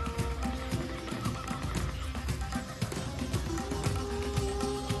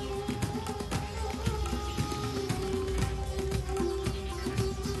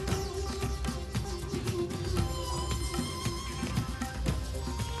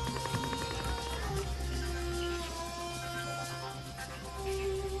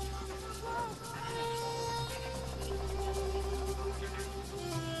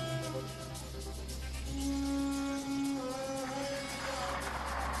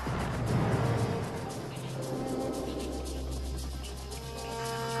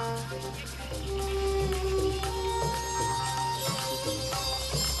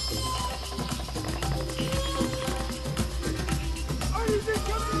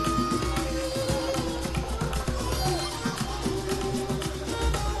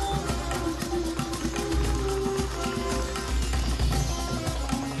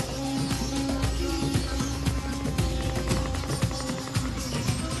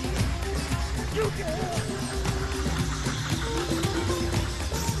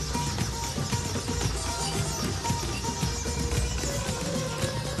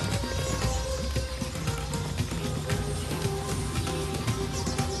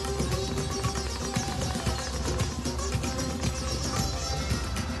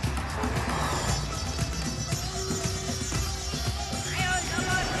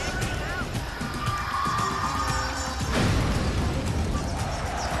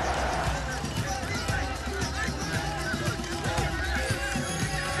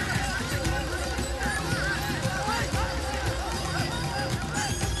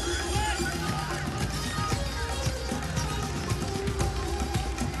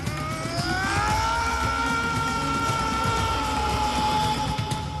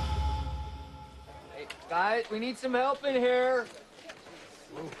 Guys, we need some help in here.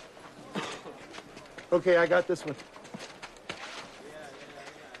 Okay, I got this one.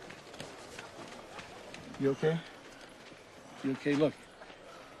 You okay? You okay? Look,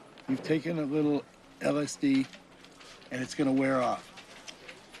 you've taken a little LSD, and it's gonna wear off.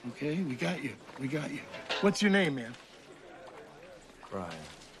 Okay? We got you. We got you. What's your name, man? Brian.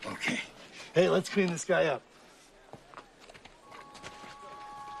 Okay. Hey, let's clean this guy up.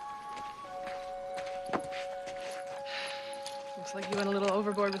 Looks like you went a little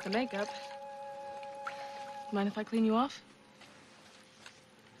overboard with the makeup. Mind if I clean you off?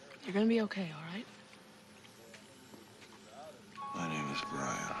 You're gonna be okay, all right? My name is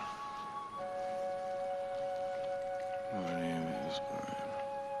Brian. My name is Brian.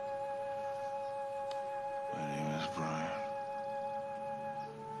 My name is Brian.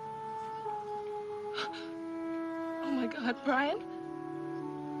 Oh my God, Brian?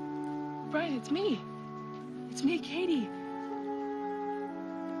 Brian, it's me. It's me, Katie.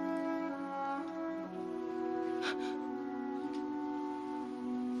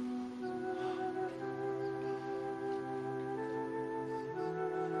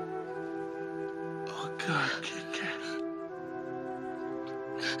 Oh, God, Kit Kat.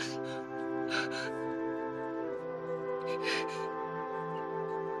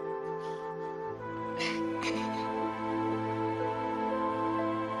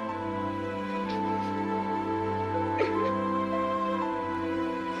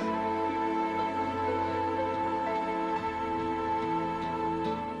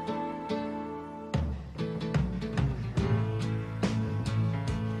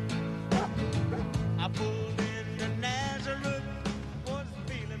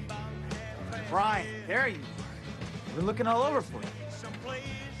 Brian, there you are. We're looking all over for you.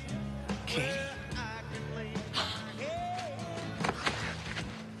 Katie?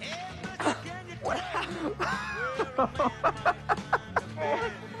 What happened?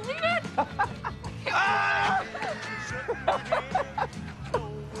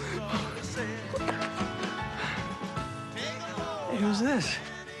 Hey, who's this?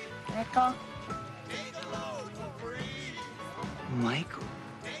 Michael? Michael.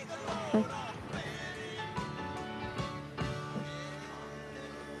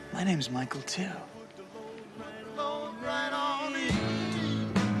 My name's Michael, too.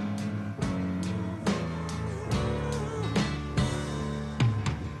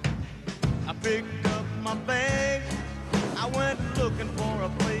 I picked up my bag. I went looking for a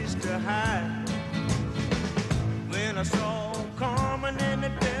place to hide. When I saw Carmen and the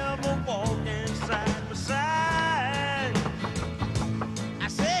devil walking side by side, I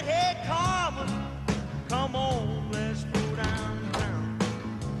said, hey, Carmen, come on, let's go downtown.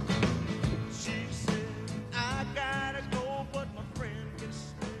 She said, I gotta go, but my friend can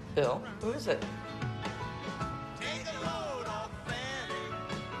stay. Bill, who is it? Take a load off Fanny.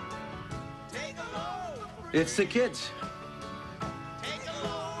 Take a load. It's the kids. Take a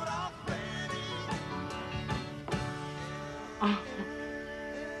load off Fanny. Oh.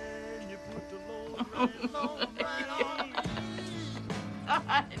 And you put the load right on me.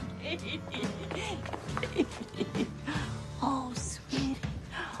 God, baby. Oh, sweetie.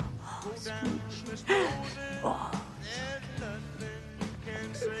 Oh, sweetie. Oh. There's nothing you can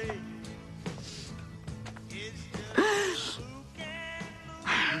say. I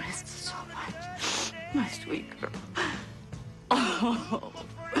missed you so much. My sweet girl. Oh.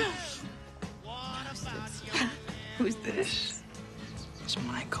 Who's this? It's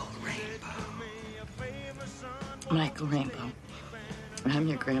Michael Rainbow. Michael Rainbow. I'm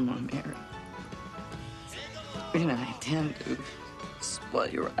your grandma, Mary. And I intend to spoil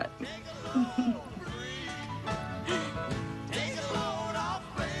you rotten.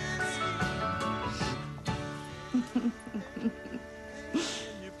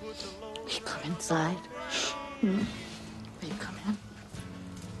 You come inside. Will you come in?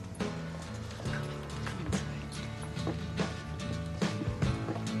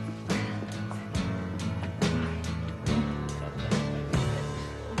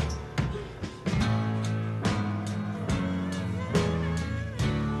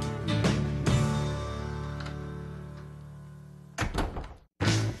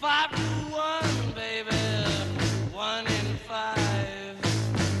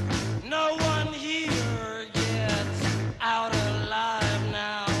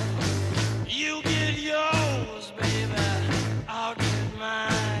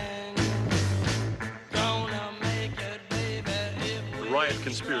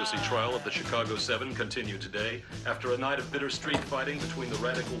 Conspiracy trial of the Chicago 7 continued today after a night of bitter street fighting between the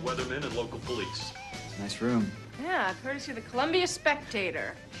radical weathermen and local police. Nice room. Yeah, courtesy of the Columbia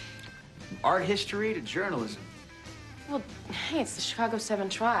Spectator. From art history to journalism. Well, hey, it's the Chicago 7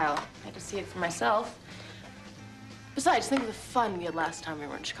 trial. I had to see it for myself. Besides, think of the fun we had last time we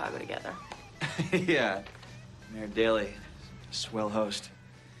were in Chicago together. Yeah. Mayor Daley, swell host.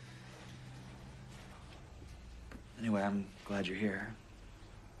 Anyway, I'm glad you're here.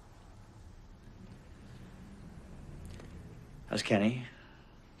 How's Kenny?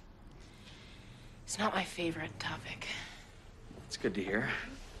 It's not my favorite topic. It's good to hear.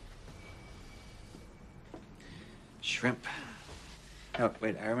 Shrimp. No,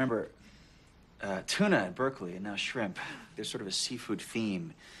 wait, I remember tuna at Berkeley and now shrimp. There's sort of a seafood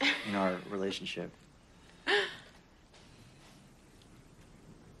theme in our relationship.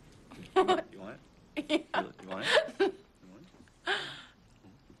 You want it? Yeah. You want it?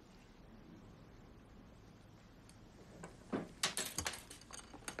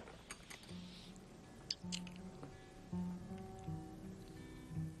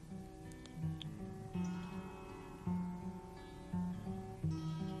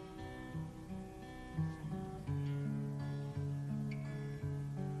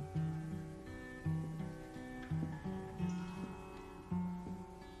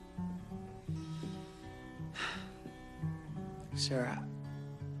 Sarah,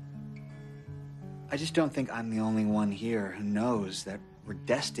 I just don't think I'm the only one here who knows that we're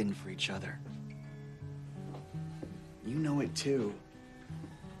destined for each other. You know it too.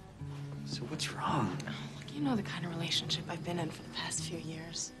 So what's wrong? Oh, look, you know the kind of relationship I've been in for the past few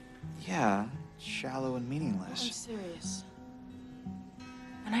years. Yeah, shallow and I'm meaningless. serious.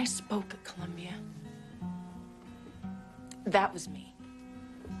 When I spoke at Columbia, that was me.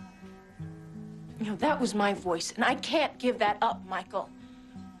 You know, that was my voice, and I can't give that up, Michael.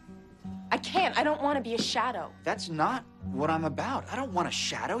 I can't. I don't want to be a shadow. That's not what I'm about. I don't want a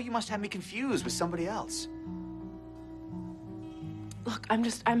shadow. You must have me confused with somebody else. Look, I'm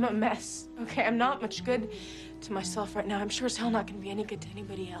a mess, okay? I'm not much good to myself right now. I'm sure as hell not gonna be any good to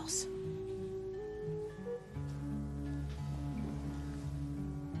anybody else.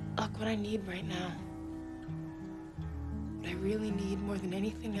 Look, what I need right now, what I really need more than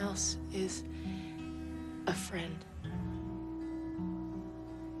anything else is a friend.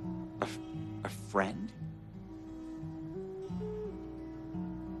 A friend?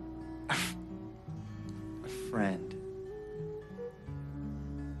 friend.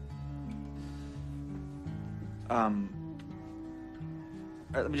 All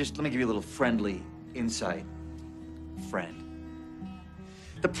right, let me give you a little friendly insight, friend.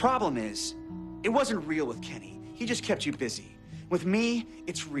 The problem is, it wasn't real with Kenny. He just kept you busy. With me,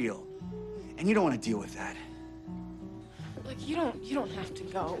 it's real. And you don't want to deal with that. Look, you don't have to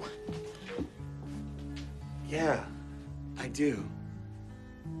go. Yeah, I do.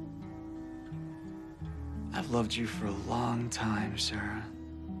 I've loved you for a long time, Sarah.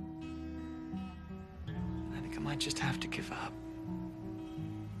 I think I might just have to give up.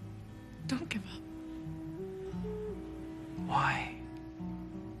 Don't give up. Why?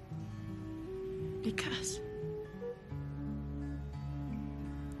 Because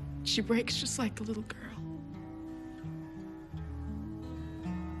she breaks just like a little girl.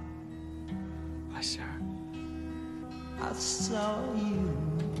 Why, Sarah? I saw you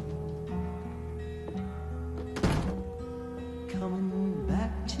coming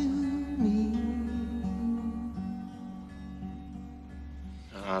back to me.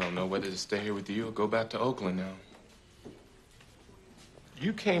 I don't know whether to stay here with you or go back to Oakland now.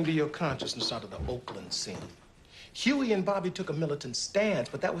 You came to your consciousness out of the Oakland scene. Huey and Bobby took a militant stance,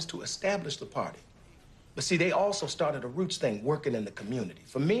 but that was to establish the party. But see, they also started a roots thing, working in the community.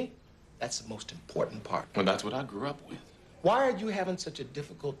 For me, that's the most important part. Well, that's what I grew up with. Why are you having such a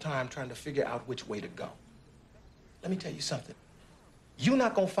difficult time trying to figure out which way to go? Let me tell you something. You're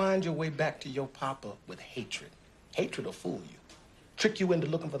not gonna find your way back to your papa with hatred. Hatred will fool you. Trick you into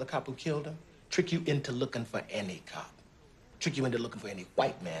looking for the cop who killed him. Trick you into looking for any cop. Trick you into looking for any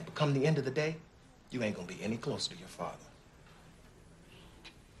white man. But come the end of the day, you ain't gonna be any closer to your father.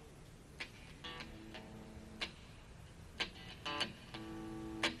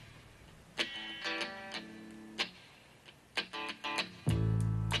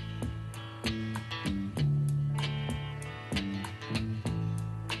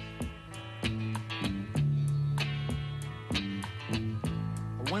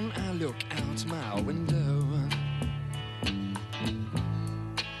 When I look out my window,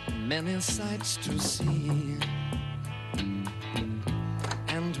 many sights to see.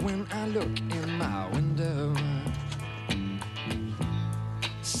 And when I look in my window,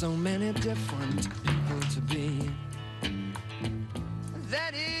 so many different people to be,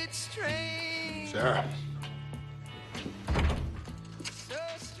 that it's strange. Sarah. So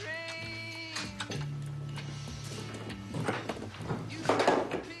strange.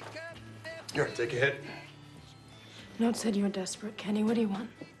 Here, take a hit. Note said you were desperate, Kenny. What do you want?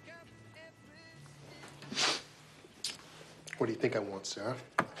 What do you think I want, Sarah?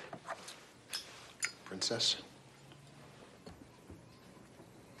 Princess?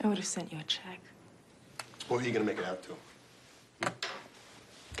 I would have sent you a check. What are you gonna make it out to?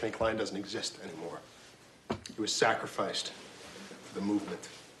 Kenny Klein doesn't exist anymore. He was sacrificed for the movement,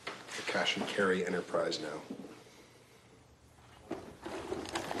 the cash and carry enterprise now.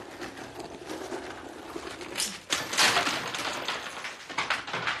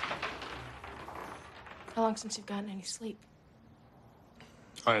 How long since you've gotten any sleep?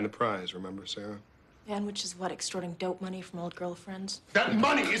 Eye on the prize, remember, Sarah? And which is what, extorting dope money from old girlfriends? That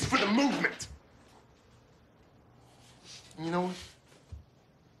money is for the movement! And you know what?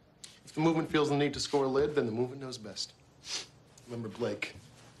 If the movement feels the need to score a lid, then the movement knows best. Remember Blake,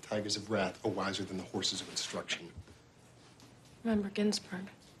 tigers of wrath are wiser than the horses of instruction. Remember Ginsburg?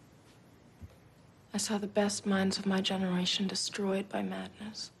 I saw the best minds of my generation destroyed by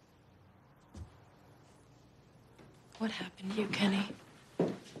madness. What happened to you, Kenny?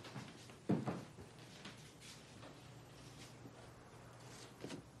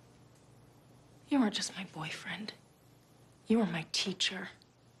 You weren't just my boyfriend. You were my teacher.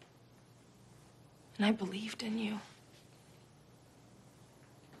 And I believed in you.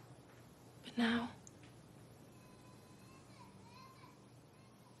 But now,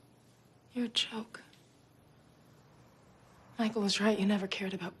 you're a joke. Michael was right. You never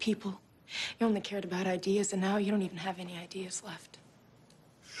cared about people. You only cared about ideas, and now you don't even have any ideas left.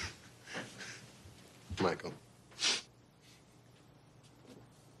 Michael.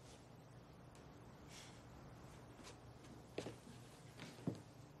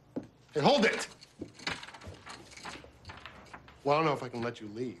 Hey, hold it! Well, I don't know if I can let you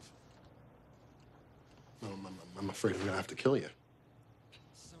leave. No, I'm afraid I'm gonna have to kill you.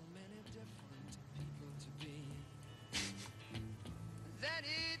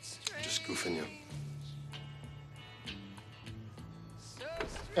 Just goofing you.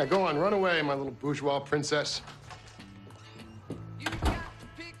 Yeah, go on, run away, my little bourgeois princess.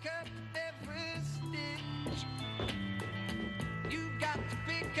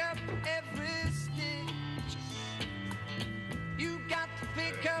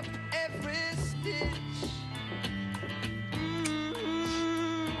 ditch.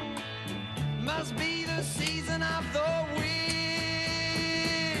 Must be the season of the witch.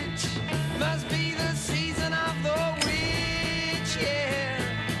 Must be the season of the witch, yeah.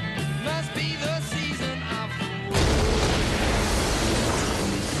 Must be the season of the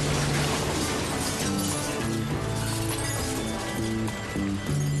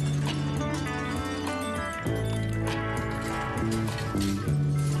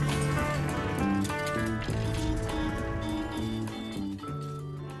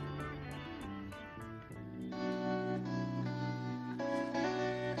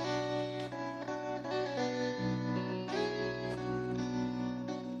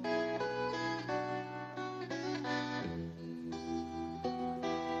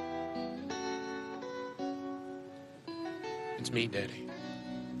It's me, Daddy.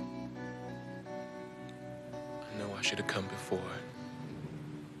 I know I should have come before,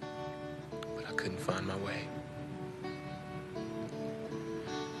 but I couldn't find my way.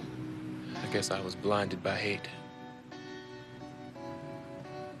 I guess I was blinded by hate.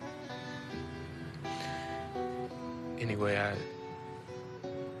 Anyway, I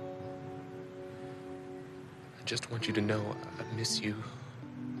just want you to know I miss you.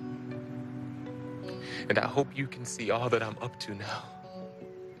 And I hope you can see all that I'm up to now.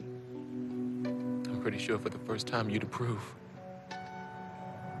 I'm pretty sure for the first time you'd approve.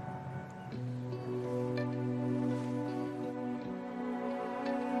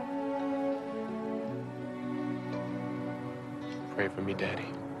 Pray for me, Daddy.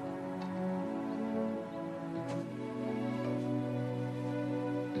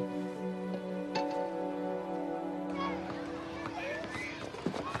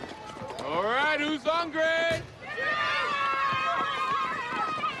 All right, who's hungry?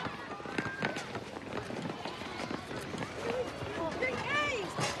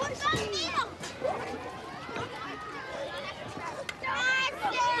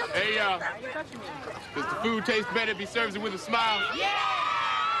 Hey, does the food taste better if he serves it with a smile? Yeah!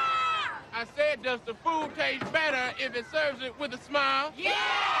 I said, does the food taste better if it serves it with a smile? Yeah!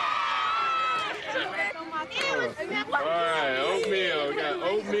 All right, oatmeal. We got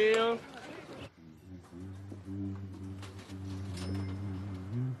oatmeal.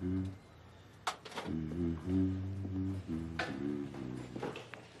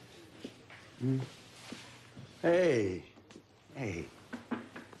 Hey. Hey.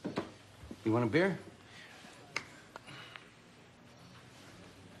 You want a beer?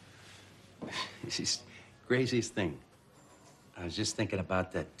 This is the craziest thing. I was just thinking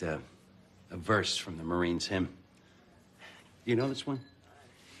about that a verse from the Marines hymn. You know this one?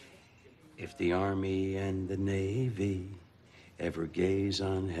 If the Army and the Navy ever gaze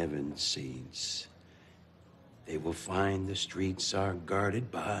on heaven's scenes, they will find the streets are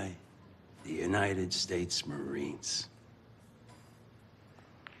guarded by the United States Marines.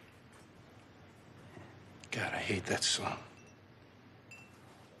 God, I hate that song.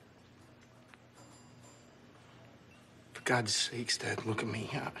 For God's sakes, Dad, look at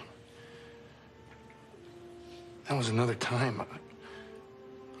me. That was another time.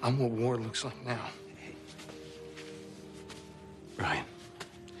 I'm what war looks like now. Hey. Ryan,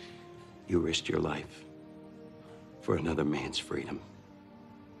 you risked your life for another man's freedom.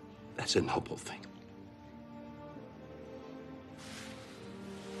 That's a noble thing.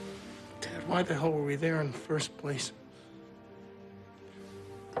 Dad, why the hell were we there in the first place?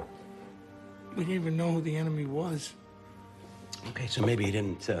 We didn't even know who the enemy was. Okay, so maybe you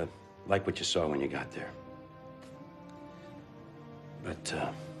didn't like what you saw when you got there. But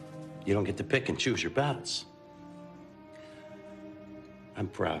you don't get to pick and choose your battles. I'm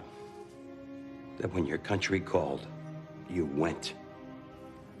proud that when your country called, you went.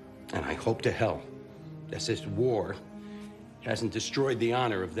 And I hope to hell that this war hasn't destroyed the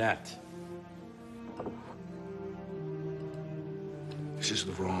honor of that. This is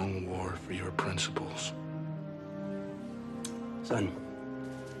the wrong war for your principles. Son,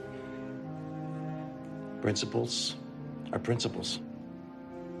 principles are principles.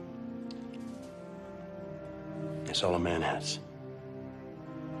 That's all a man has.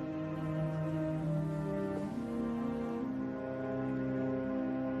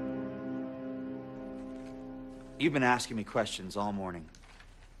 You've been asking me questions all morning,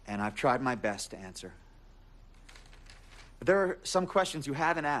 and I've tried my best to answer. But there are some questions you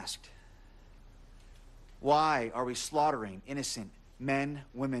haven't asked. Why are we slaughtering innocent men,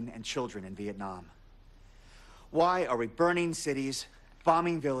 women, and children in Vietnam? Why are we burning cities,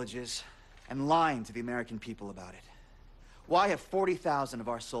 bombing villages, and lying to the American people about it? Why have 40,000 of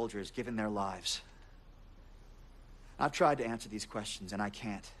our soldiers given their lives? I've tried to answer these questions, and I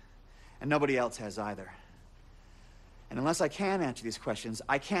can't. And nobody else has either. And unless I can answer these questions,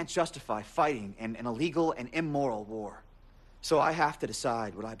 I can't justify fighting in an illegal and immoral war. So I have to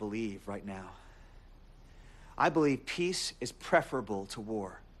decide what I believe right now. I believe peace is preferable to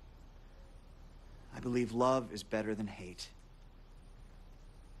war. I believe love is better than hate.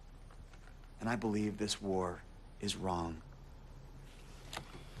 And I believe this war is wrong.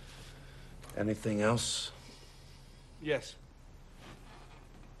 Anything else? Yes.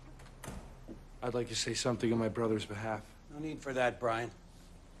 I'd like to say something on my brother's behalf. No need for that, Brian.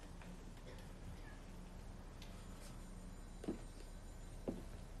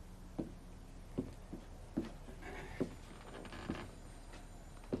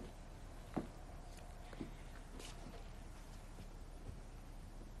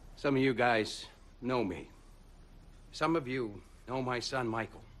 Some of you guys know me. Some of you know my son,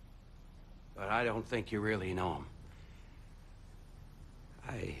 Michael. But I don't think you really know him.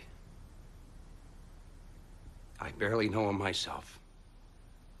 I barely know him myself.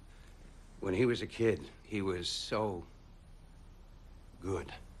 When he was a kid, he was so good.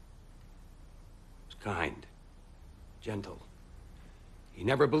 He was kind, gentle. He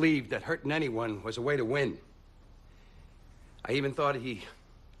never believed that hurting anyone was a way to win. I even thought he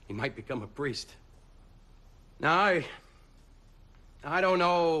might become a priest. Now, I don't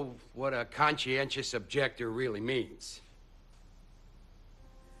know what a conscientious objector really means.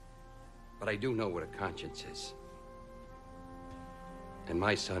 But I do know what a conscience is. And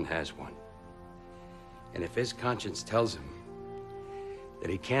my son has one. And if his conscience tells him that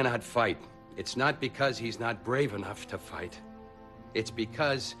he cannot fight, it's not because he's not brave enough to fight. It's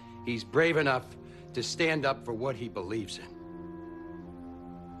because he's brave enough to stand up for what he believes in.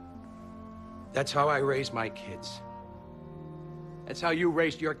 That's how I raise my kids. That's how you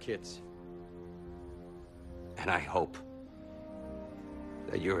raised your kids. And I hope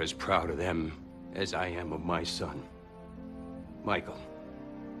that you're as proud of them as I am of my son, Michael.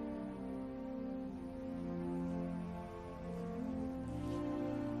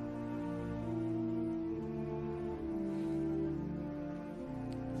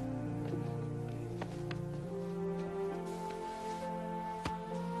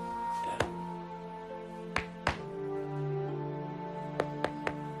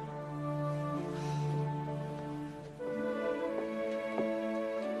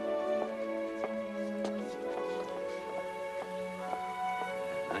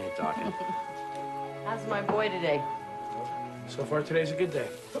 Talking. How's my boy today? So far, today's a good day.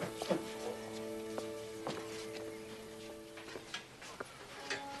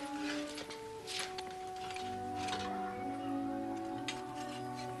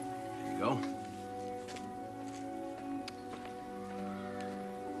 There you go.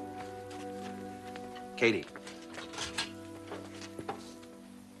 Katie.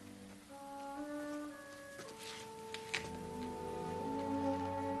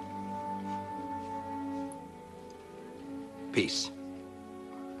 Peace.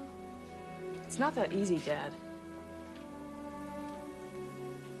 It's not that easy, Dad.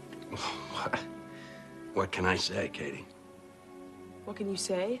 What can I say, Katie? What can you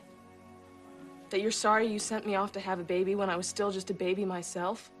say? That you're sorry you sent me off to have a baby when I was still just a baby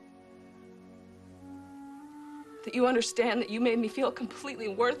myself? That you understand that you made me feel completely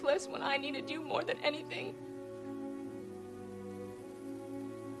worthless when I needed you more than anything?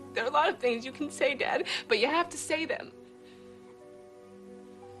 There are a lot of things you can say, Dad, but you have to say them.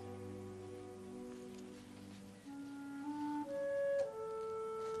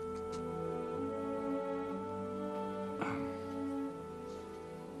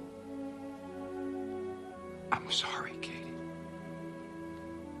 I'm sorry, Katie.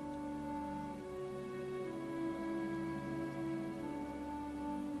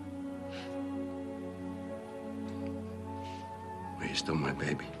 Are you still my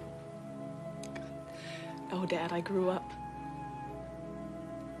baby? Oh, Dad, I grew up.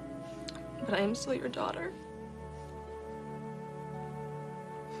 But I am still your daughter.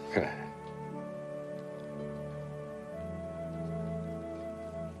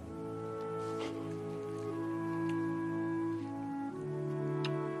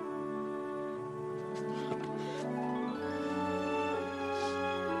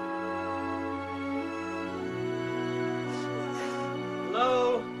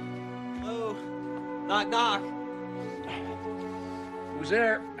 Hello? Hello? Knock, knock. Who's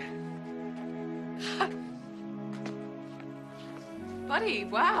there? Buddy,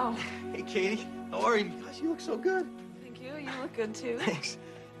 wow. Hey, Katie. How are you? Gosh, you look so good. Thank you. You look good, too. Thanks.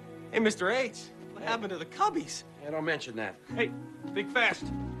 Hey, Mr. H. What happened to the Cubbies? Yeah, don't mention that. Hey, big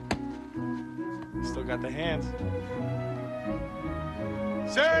fest. Still got the hands.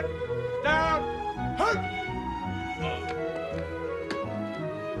 Sir! down.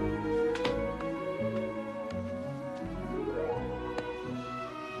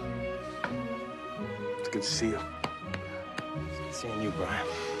 It's good to see you. It's good seeing you, Brian.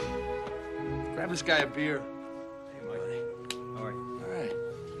 Grab this guy a beer. Hey, Mike. How are you? All right.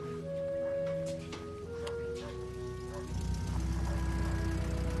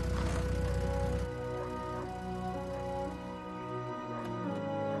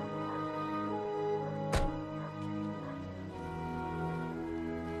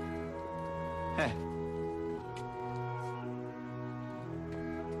 Hey.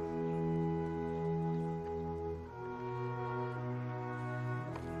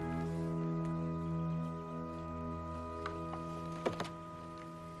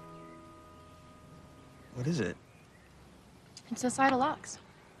 What is it? It's a side of lox.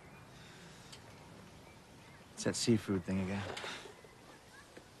 It's that seafood thing again.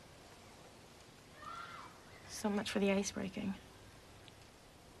 So much for the ice breaking.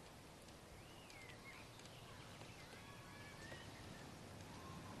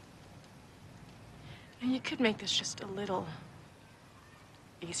 You could make this just a little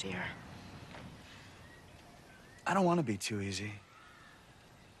easier. I don't want to be too easy.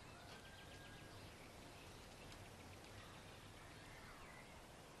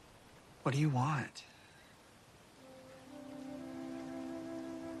 What do you want?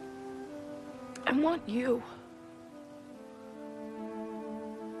 I want you.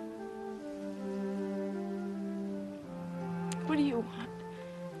 What do you want?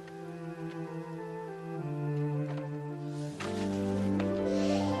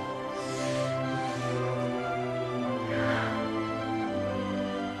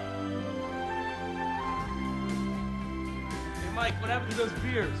 Hey, Mike, what happened to those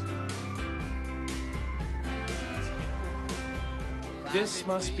beers? This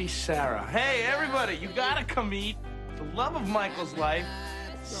must be Sarah. Hey, everybody, you gotta come meet the love of Michael's life,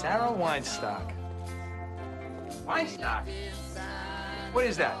 Sarah Weinstock. Weinstock? What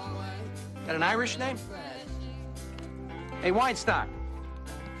is that? Got an Irish name? Hey, Weinstock.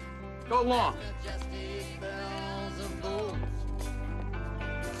 Go along.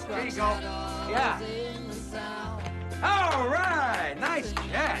 There you go. Yeah. All right. Nice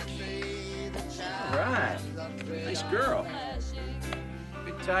catch. All right. Nice girl.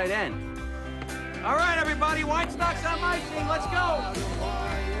 Good tight end. All right, everybody. Weinstock's on my team. Let's go.